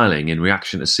smiling in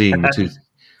reaction to seeing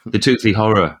the toothy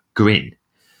horror grin.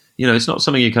 It's not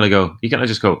something you kind of go. You can't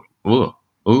just go, ooh,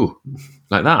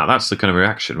 like that. That's the kind of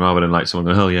reaction, rather than like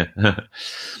someone going, oh yeah.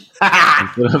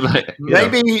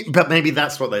 Maybe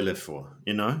that's what they live for.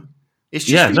 It's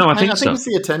just I think so. It's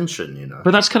the attention.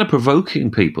 But that's kind of provoking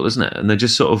people, isn't it? And they're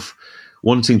just sort of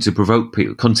wanting to provoke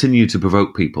people, continue to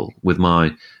provoke people with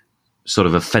my sort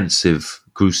of offensive,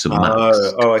 gruesome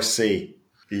masks. Oh, I see.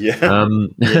 Yeah.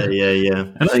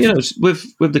 Yeah. And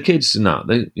with the kids and that,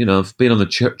 they have been on the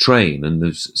train and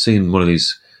they've seen one of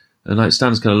these, and like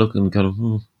Stan's kind of looking kind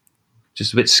of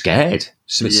just a bit scared,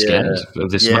 scared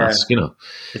of this mask.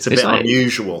 It's a bit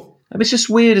unusual. I mean, it's just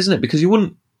weird, isn't it? Because you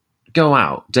wouldn't go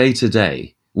out day to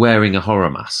day wearing a horror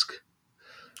mask.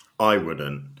 I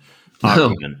wouldn't.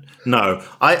 No,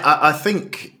 I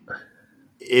think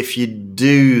if you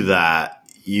do that,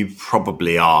 you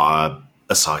probably are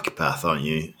a psychopath, aren't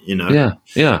you?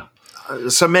 Yeah.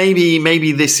 So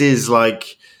maybe this is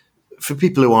like for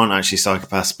people who aren't actually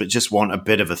psychopaths but just want a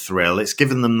bit of a thrill. It's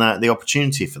given them the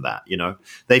opportunity for that.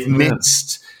 They've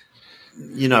missed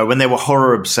when they were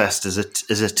horror obsessed as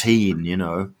a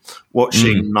teen,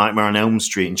 watching Nightmare on Elm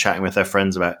Street and chatting with their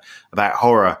friends about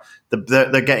horror.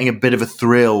 They're getting a bit of a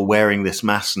thrill wearing this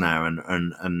mask now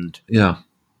and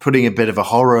putting a bit of a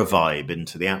horror vibe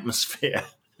into the atmosphere.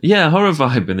 Yeah, horror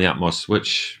vibe in the atmos,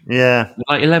 which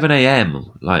like 11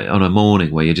 a.m. like on a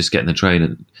morning where you're just getting the train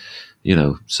and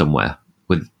somewhere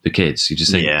with the kids. You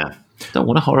just think, don't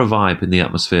want a horror vibe in the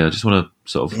atmosphere. I just want to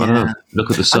sort of I don't know,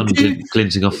 look at the sun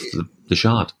glinting off the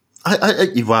Shard.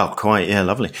 Quite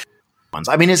lovely.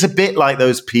 I mean, it's a bit like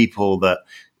those people that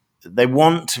they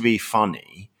want to be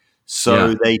funny,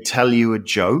 so they tell you a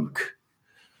joke.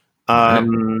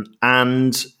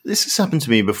 And this has happened to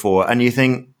me before, and you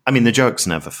think, I mean, the joke's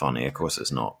never funny, of course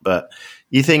it's not, but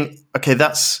you think, okay,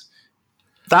 that's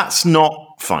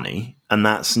not funny, and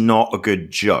that's not a good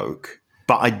joke,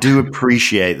 but I do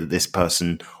appreciate that this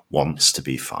person wants to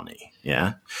be funny.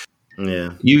 Yeah.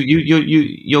 Yeah.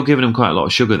 You're giving them quite a lot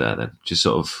of sugar there then, just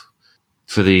sort of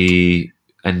for the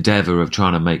endeavour of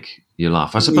trying to make you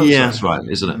laugh. I suppose that's right,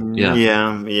 isn't it?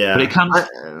 Yeah. Yeah. But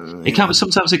it can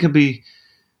sometimes it can be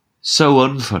so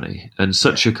unfunny and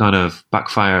such a kind of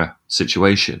backfire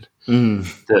situation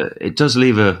that it does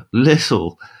leave a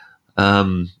little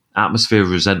atmosphere of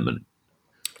resentment.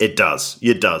 It does.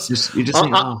 You just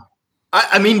think,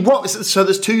 I mean, so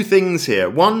there's two things here.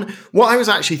 One, what I was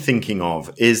actually thinking of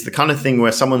is the kind of thing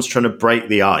where someone's trying to break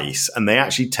the ice and they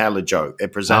actually tell a joke. They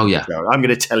present a joke. I'm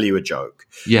going to tell you a joke.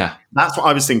 Yeah. That's what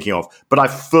I was thinking of. But I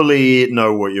fully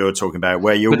know what you're talking about,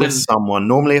 where you're with someone,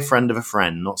 normally a friend of a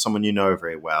friend, not someone you know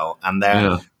very well. And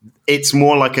it's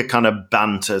more like a kind of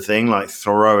banter thing, like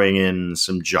throwing in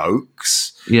some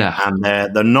jokes. Yeah. And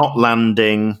they're not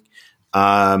landing.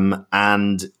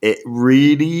 And it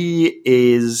really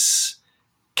is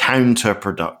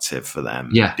counterproductive for them,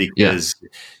 because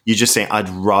you just think, I'd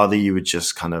rather you were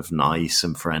just kind of nice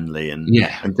and friendly and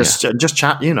just chat,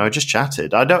 just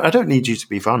chatted. I don't need you to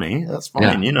be funny. That's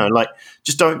fine, like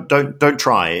just don't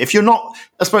try. If you're not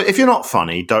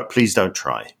funny, please don't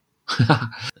try.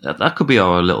 That could be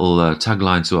our little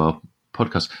tagline to our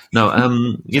podcast. No,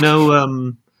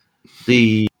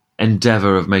 the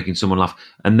endeavor of making someone laugh,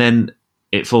 and then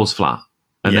it falls flat.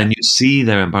 And then you see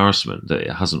their embarrassment that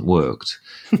it hasn't worked,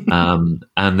 and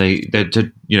they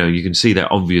you can see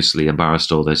they're obviously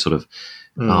embarrassed, or they're sort of,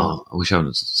 I wish I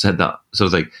hadn't said that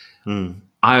sort of thing.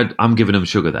 I'm giving them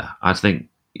sugar there. I think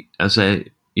I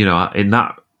say, in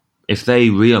that, if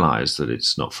they realise that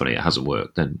it's not funny, it hasn't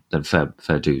worked, then fair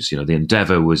dues. The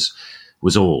endeavour was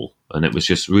all, and it was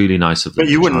just really nice of them.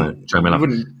 But you wouldn't.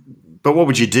 But what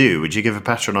would you do? Would you give a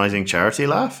patronising charity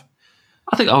laugh?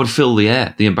 I think I would fill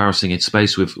the embarrassing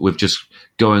space with just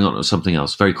going on to something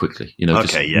else very quickly. Maybe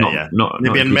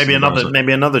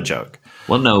another joke.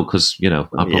 Well, no, because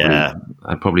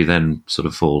I'd probably then sort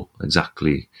of fall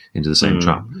exactly into the same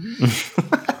trap.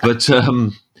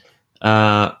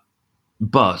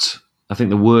 But I think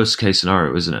the worst case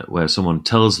scenario, isn't it, where someone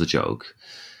tells the joke,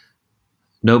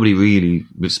 nobody really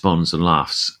responds and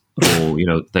laughs, or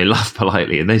they laugh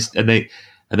politely, and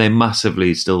they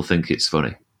massively still think it's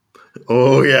funny.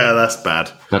 Oh, yeah, that's bad.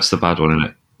 That's the bad one, isn't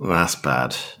it? That's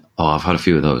bad. Oh, I've had a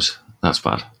few of those. That's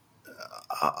bad.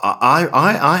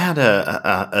 I had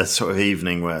a sort of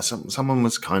evening where someone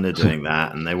was kind of doing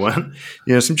that, and they weren't,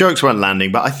 some jokes weren't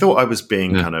landing, but I thought I was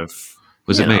being kind of...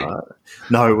 Was it me?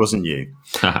 No, it wasn't you.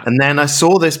 And then I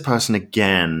saw this person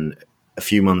again a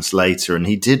few months later, and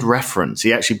he did reference,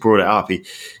 he actually brought it up.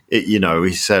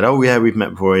 He said, oh, yeah, we've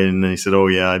met before. And then he said, oh,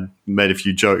 yeah, I made a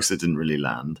few jokes that didn't really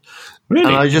land. Really?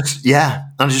 And I just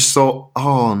thought,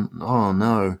 oh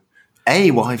no.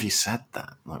 A, why have you said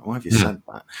that? Like, why have you said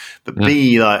that? But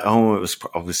B, like, it was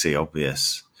obviously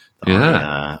obvious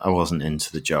that I wasn't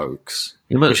into the jokes.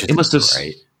 It must have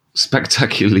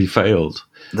spectacularly failed.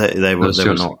 They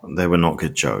were not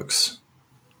good jokes.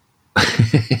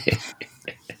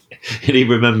 And he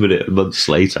remembered it months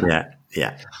later.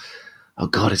 Yeah. Oh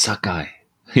God, it's that guy.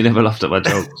 He never laughed at my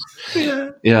jokes.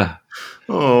 Yeah.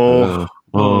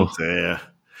 Oh dear.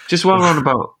 Just while we're on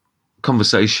about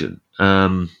conversation,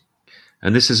 and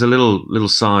this is a little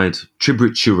side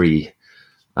tributary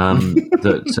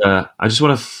that I just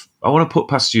want to put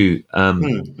past you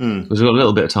because we've got a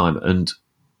little bit of time, and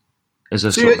as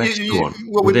a sort of extra one.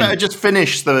 Well, we better just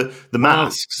finish the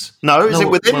masks. Is it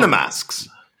within the masks?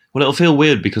 Well, it'll feel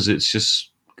weird because it's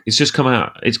just come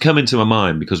out. It's come into my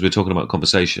mind because we're talking about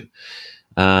conversation.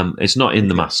 It's not in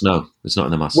the mass. No, it's not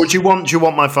in the mass. What do you want? Do you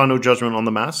want my final judgment on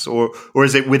the mass, or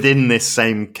is it within this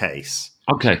same case?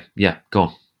 Okay, yeah, go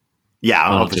on. Yeah,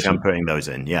 obviously I'm putting those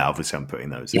in.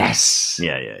 Yes.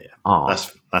 Yeah. Oh,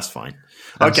 that's fine.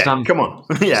 And Okay, Stan, come on.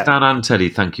 Yeah. Stan and Teddy,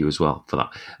 thank you as well for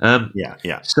that.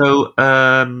 Yeah. So,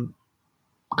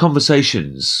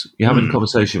 conversations. You're having a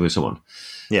conversation with someone,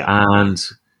 Yeah. and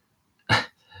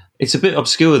it's a bit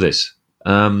obscure, this.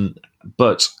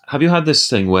 But have you had this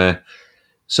thing where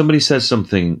somebody says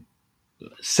something,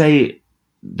 say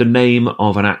the name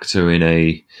of an actor in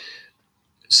a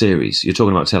series, you're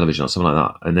talking about television or something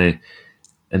like that, and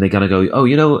they kind of go, oh,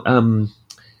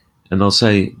 and they'll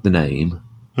say the name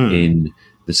in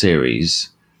the series,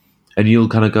 and you'll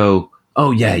kind of go,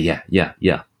 oh, yeah,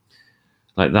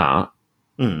 like that,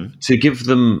 to give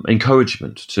them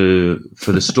encouragement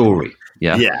for the story.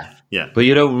 Yeah. Yeah. But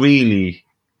you don't really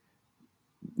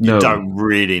know You don't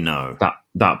really know.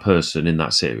 that person in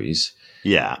that series.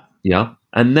 Yeah. Yeah.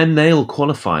 And then they'll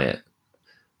qualify it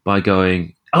by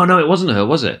going, oh, no, it wasn't her,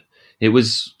 was it? It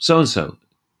was so-and-so.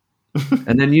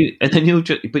 and then you'll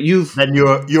just, but you've... Then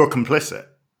you're complicit.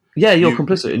 Yeah, you're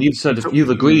complicit, and you've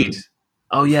agreed.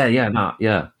 Oh, yeah.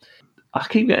 I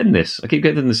keep getting this. I keep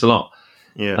getting this a lot.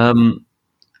 Yeah.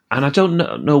 And I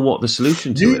don't know what the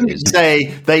solution to it is.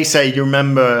 They say, you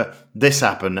remember this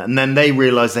happened, and then they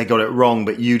realise they got it wrong,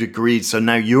 but you'd agreed, so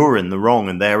now you're in the wrong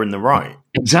and they're in the right.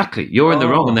 Exactly. You're in the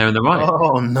wrong and they're in the right.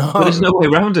 Oh, no. But there's no way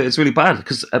around it. It's really bad.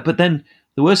 But then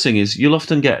the worst thing is you'll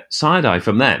often get side-eye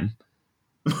from them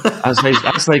as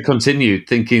they continue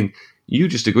thinking, you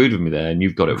just agreed with me there and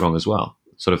you've got it wrong as well,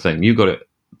 sort of thing. You got it.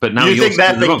 But now you think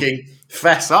they're thinking,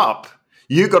 fess up.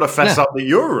 You got to fess up that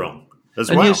you're wrong.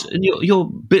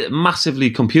 You're massively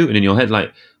computing in your head,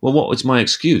 like, well, what was my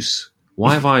excuse?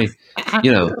 Why have I,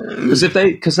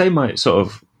 because they might sort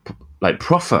of like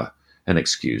proffer an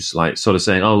excuse, like sort of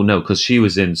saying, oh no, because she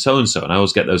was in so and so, and I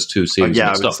always get those two series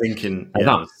mixed up. I was thinking,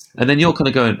 and then you're kind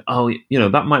of going, oh,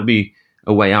 that might be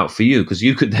a way out for you because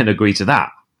you could then agree to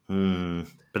that.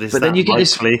 But then you get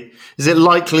likely? Is it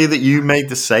likely that you made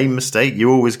the same mistake?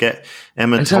 You always get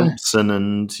Emma Thompson,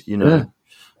 and Yeah.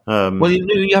 Well,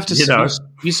 you have to,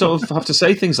 you sort of have to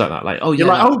say things like that, like, oh, yeah, you're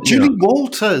like, Julie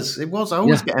Walters. It was. I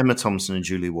always get Emma Thompson and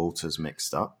Julie Walters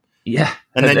mixed up. Yeah,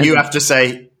 and then you have to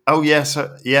say, oh,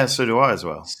 so do I as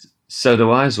well. So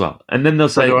do I as well. And then they'll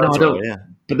say, no, I don't. Yeah.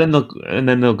 But then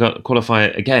they'll qualify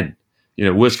it again.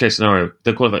 Worst case scenario,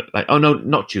 they'll qualify it like, oh no,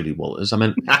 not Julie Walters. I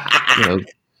meant,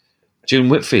 June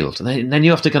Whitfield. And then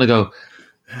you have to kind of go,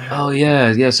 oh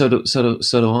yeah. So do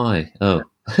I. Oh,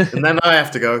 and then I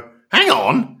have to go, hang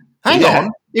on.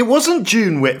 It wasn't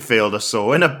June Whitfield I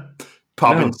saw in a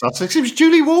pub in Sussex. It was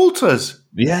Julie Walters.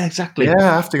 Yeah, exactly. Yeah,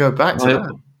 I have to go back to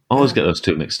that. I always get those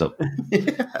two mixed up.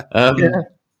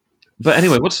 But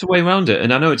anyway, what's the way around it?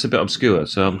 And I know it's a bit obscure,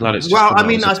 so I'm glad it's just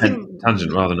I think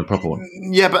tangent rather than a proper one.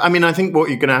 Yeah, but I think what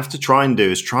you're going to have to try and do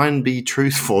is try and be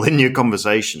truthful in your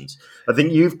conversations. I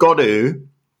think you've got to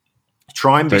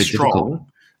try and be strong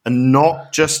and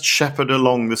not just shepherd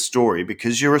along the story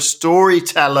because you're a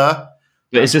storyteller.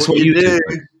 But is this what you do?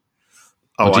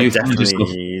 Oh, I definitely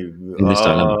in this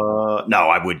dilemma. No,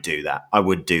 I would do that.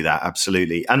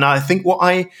 Absolutely. And I think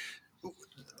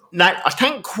now, I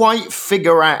can't quite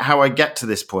figure out how I get to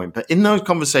this point, but in those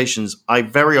conversations, I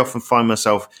very often find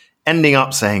myself ending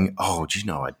up saying, oh, do you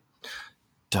know, I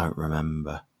don't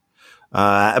remember.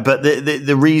 But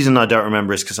the reason I don't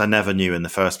remember is because I never knew in the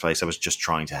first place. I was just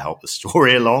trying to help the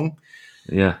story along.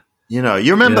 Yeah. You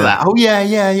remember that? Oh,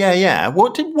 yeah.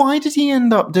 Why did he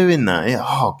end up doing that?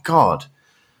 Oh, God.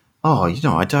 Oh,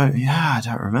 I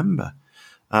don't remember.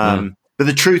 But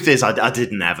the truth is, I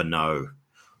didn't ever know.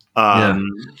 Well,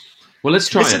 let's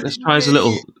try it. Let's try as a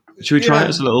little. Should we try it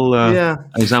as a little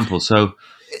example? So,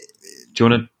 do you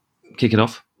want to kick it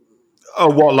off? Oh,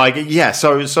 what? Like, yeah.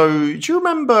 So do you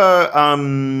remember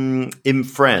in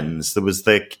Friends there was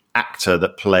the actor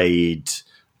that played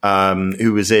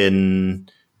who was in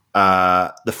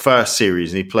the first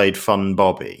series and he played Fun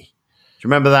Bobby. Do you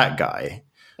remember that guy?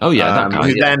 Oh yeah, that guy.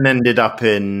 Who then ended up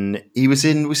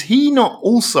was he not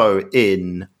also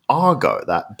in Argo,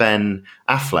 that Ben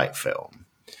Affleck film?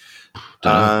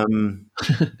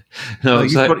 No,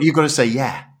 you've got to say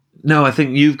yeah. No, I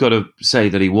think you've got to say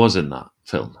that he was in that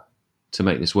film to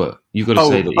make this work. You've got to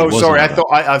say that he was. Oh, sorry, I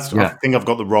think I've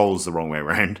got the roles the wrong way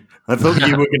around. I thought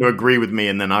you were going to agree with me,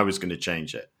 and then I was going to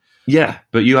change it. Yeah,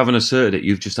 but you haven't asserted it.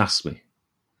 You've just asked me.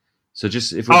 So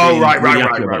just if right.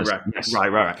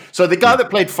 So the guy that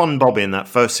played Fun Bobby in that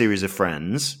first series of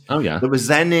Friends, he was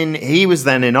then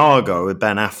in Argo with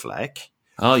Ben Affleck.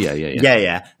 Oh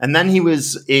yeah. And then he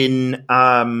was in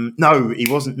no, he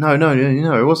wasn't. No,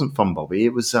 it wasn't Fun Bobby.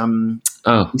 It was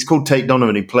he's called Tate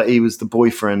Donovan. He was the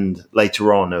boyfriend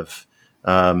later on of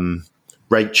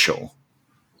Rachel.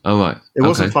 Oh right, it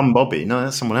wasn't Fun Bobby. No,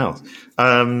 that's someone else.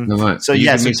 Right. So you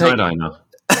yeah, give me side eye now.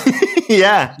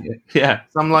 Yeah. Yeah.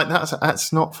 So I'm like,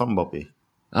 that's not Fun Bobby.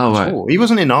 Oh, right. He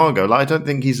wasn't in Argo. Like, I don't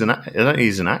think he's an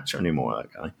actor anymore.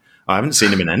 That guy. I haven't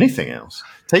seen him in anything else.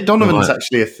 Tate Donovan's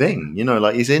actually a thing.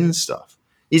 Like he's in stuff.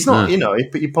 He's not.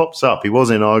 He pops up. He was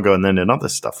in Argo and then in other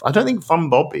stuff. I don't think Fun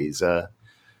Bobby's. I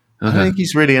don't think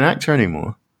he's really an actor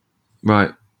anymore.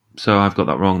 Right. So I've got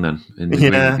that wrong then. In the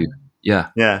review. Yeah.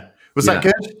 Yeah. Was that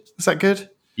good? Was that good?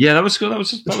 Yeah, that was good. That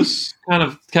was kind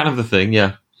of the thing.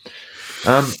 Yeah.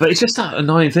 But it's just that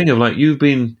annoying thing of like you've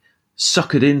been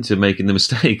suckered into making the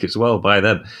mistake as well by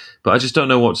them. But I just don't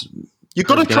know what's. You've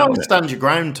got to try and stand your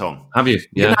ground, Tom. Have you?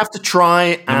 You're going to have to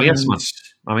try and. I'm a yes man.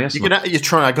 I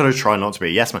got to try not to be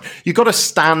a yes man. You've got to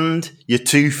stand your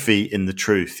 2 feet in the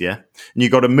truth, yeah? And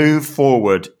you've got to move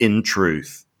forward in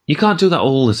truth. You can't do that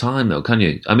all the time, though, can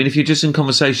you? I mean, if you're just in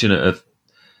conversation at a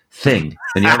thing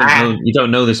and you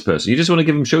don't know this person, you just want to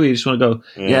give them sugar. You just want to go,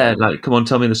 like, come on,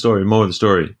 tell me the story, more of the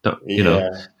story. You know,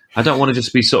 I don't want to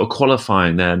just be sort of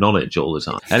qualifying their knowledge all the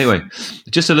time. Anyway,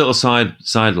 just a little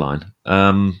sideline.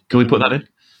 Can we put that in?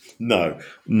 No.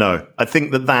 I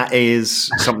think that is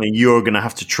something you're going to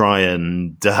have to try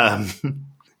and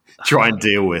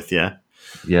deal with, yeah?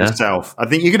 Yourself. I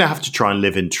think you're going to have to try and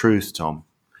live in truth, Tom.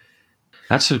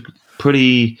 That's a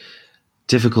pretty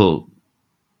difficult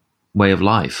way of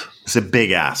life. It's a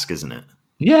big ask, isn't it?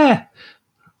 Yeah.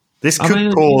 This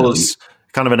could cause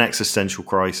kind of an existential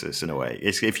crisis in a way.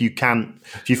 If you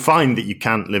find that you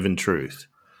can't live in truth.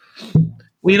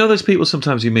 Well, there's people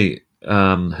sometimes you meet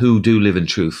who do live in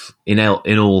truth in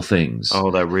all things.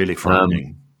 Oh, they're really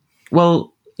frightening.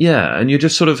 Well, yeah, and you're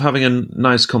just sort of having a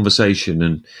nice conversation,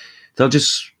 and they'll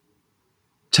just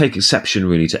take exception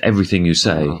really to everything you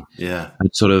say, and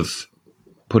sort of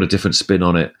put a different spin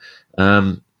on it,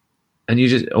 and you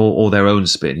just or their own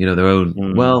spin, their own.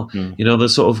 They're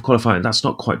sort of qualifying. That's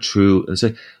not quite true, and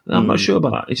say, I'm not sure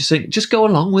about that. You just think, just go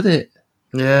along with it.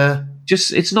 Yeah.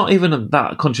 It's not even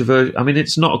that controversial. I mean,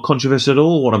 it's not controversial at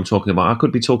all what I'm talking about. I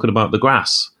could be talking about the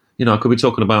grass. I could be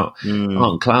talking about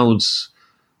aren't clouds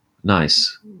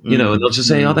nice? And they'll just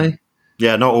say, are they?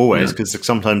 Yeah, not always, because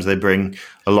sometimes they bring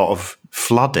a lot of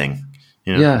flooding.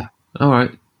 Yeah. All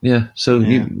right. Yeah. So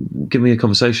you give me a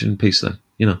conversation piece then.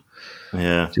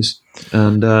 Yeah. Just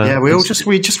and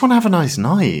we just want to have a nice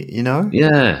night. Yeah.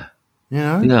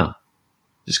 Yeah.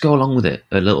 Just go along with it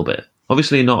a little bit.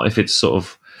 Obviously not if it's sort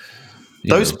of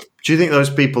do you think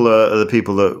those people are the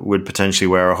people that would potentially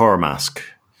wear a horror mask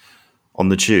on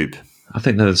the tube? I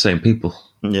think they're the same people.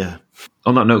 Yeah.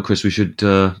 On that note, Chris, we should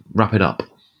wrap it up.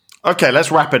 Okay,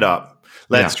 let's wrap it up.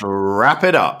 Wrap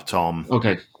it up, Tom.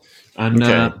 Okay. And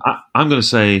I'm going to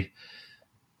say,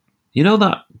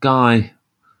 that guy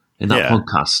in that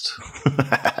podcast?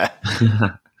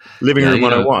 Living Room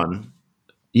 101?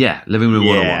 Yeah, Living Room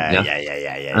 101.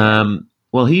 Yeah.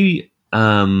 Well, he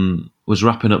was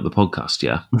wrapping up the podcast,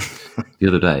 the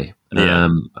other day. I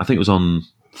think it was on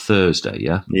Thursday,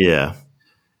 yeah? Yeah.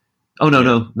 Oh,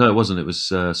 no, it wasn't. It was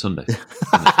Sunday.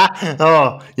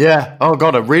 Oh, yeah. Oh,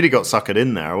 God, I really got suckered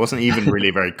in there. I wasn't even really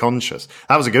very conscious.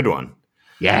 That was a good one.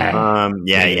 Yeah.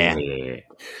 Yeah.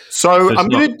 So I'm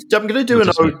going to do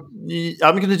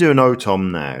an O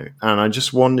Tom now, and I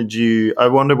just I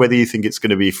wonder whether you think it's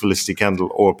going to be Felicity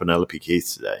Kendall or Penelope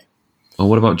Keith today. Well,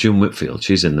 what about June Whitfield?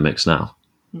 She's in the mix now.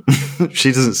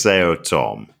 She doesn't say O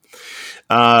Tom,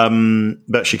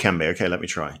 but she can be. Okay, let me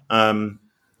try.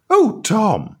 Oh,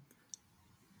 Tom.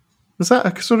 Was that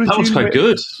a sort of? That was quite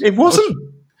good. It wasn't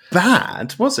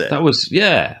bad, was it? That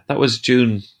was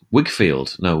June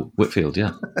Whitfield. No, Whitfield.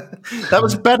 Yeah, that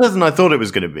was better than I thought it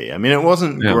was going to be. I mean, it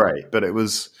wasn't great, but it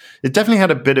definitely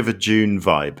had a bit of a June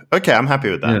vibe. Okay, I'm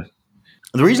happy with that. Yeah.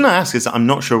 The reason I ask is that I'm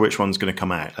not sure which one's going to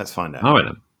come out. Let's find out. All right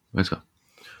then, let's go.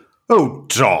 Oh,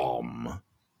 Tom.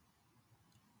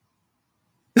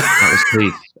 That was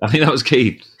Keith. I think that was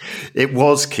Keith. It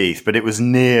was Keith, but it was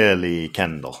nearly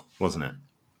Kendall, wasn't it?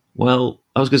 Well,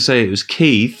 I was going to say it was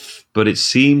Keith, but it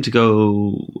seemed to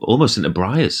go almost into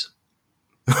Briars.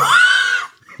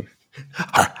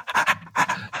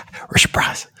 Richard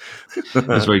Briars.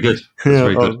 That's very good.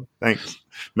 Very good. Thanks.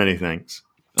 Many thanks.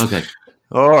 Okay.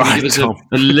 All right, give us Tom.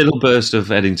 a little burst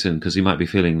of Eddington because he might be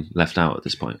feeling left out at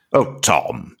this point. Oh,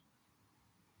 Tom.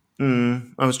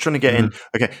 I was trying to get in.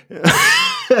 Okay.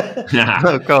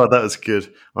 Oh, God, that was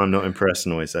good. I'm not impressed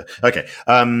noise there. Okay.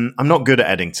 I'm not good at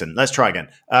Eddington. Let's try again.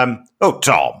 Oh,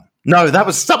 Tom. No, that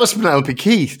was Penelope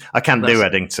Keith. I can't do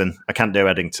Eddington.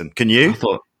 Can you?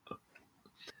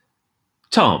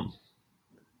 Tom.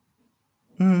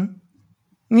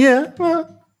 Yeah.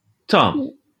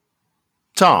 Tom.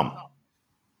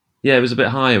 Yeah, it was a bit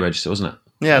higher register, wasn't it?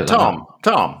 Yeah, Tom.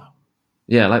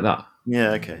 Yeah, like that.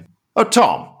 Yeah, okay. Oh,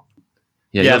 Tom.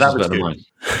 Yeah, Yeah, yours that is was better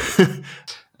good. than mine.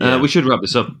 Yeah. We should wrap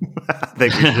this up. I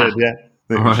think we should, yeah. I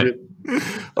think All we right. should.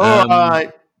 All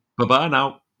right. Bye-bye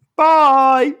now.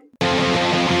 Bye.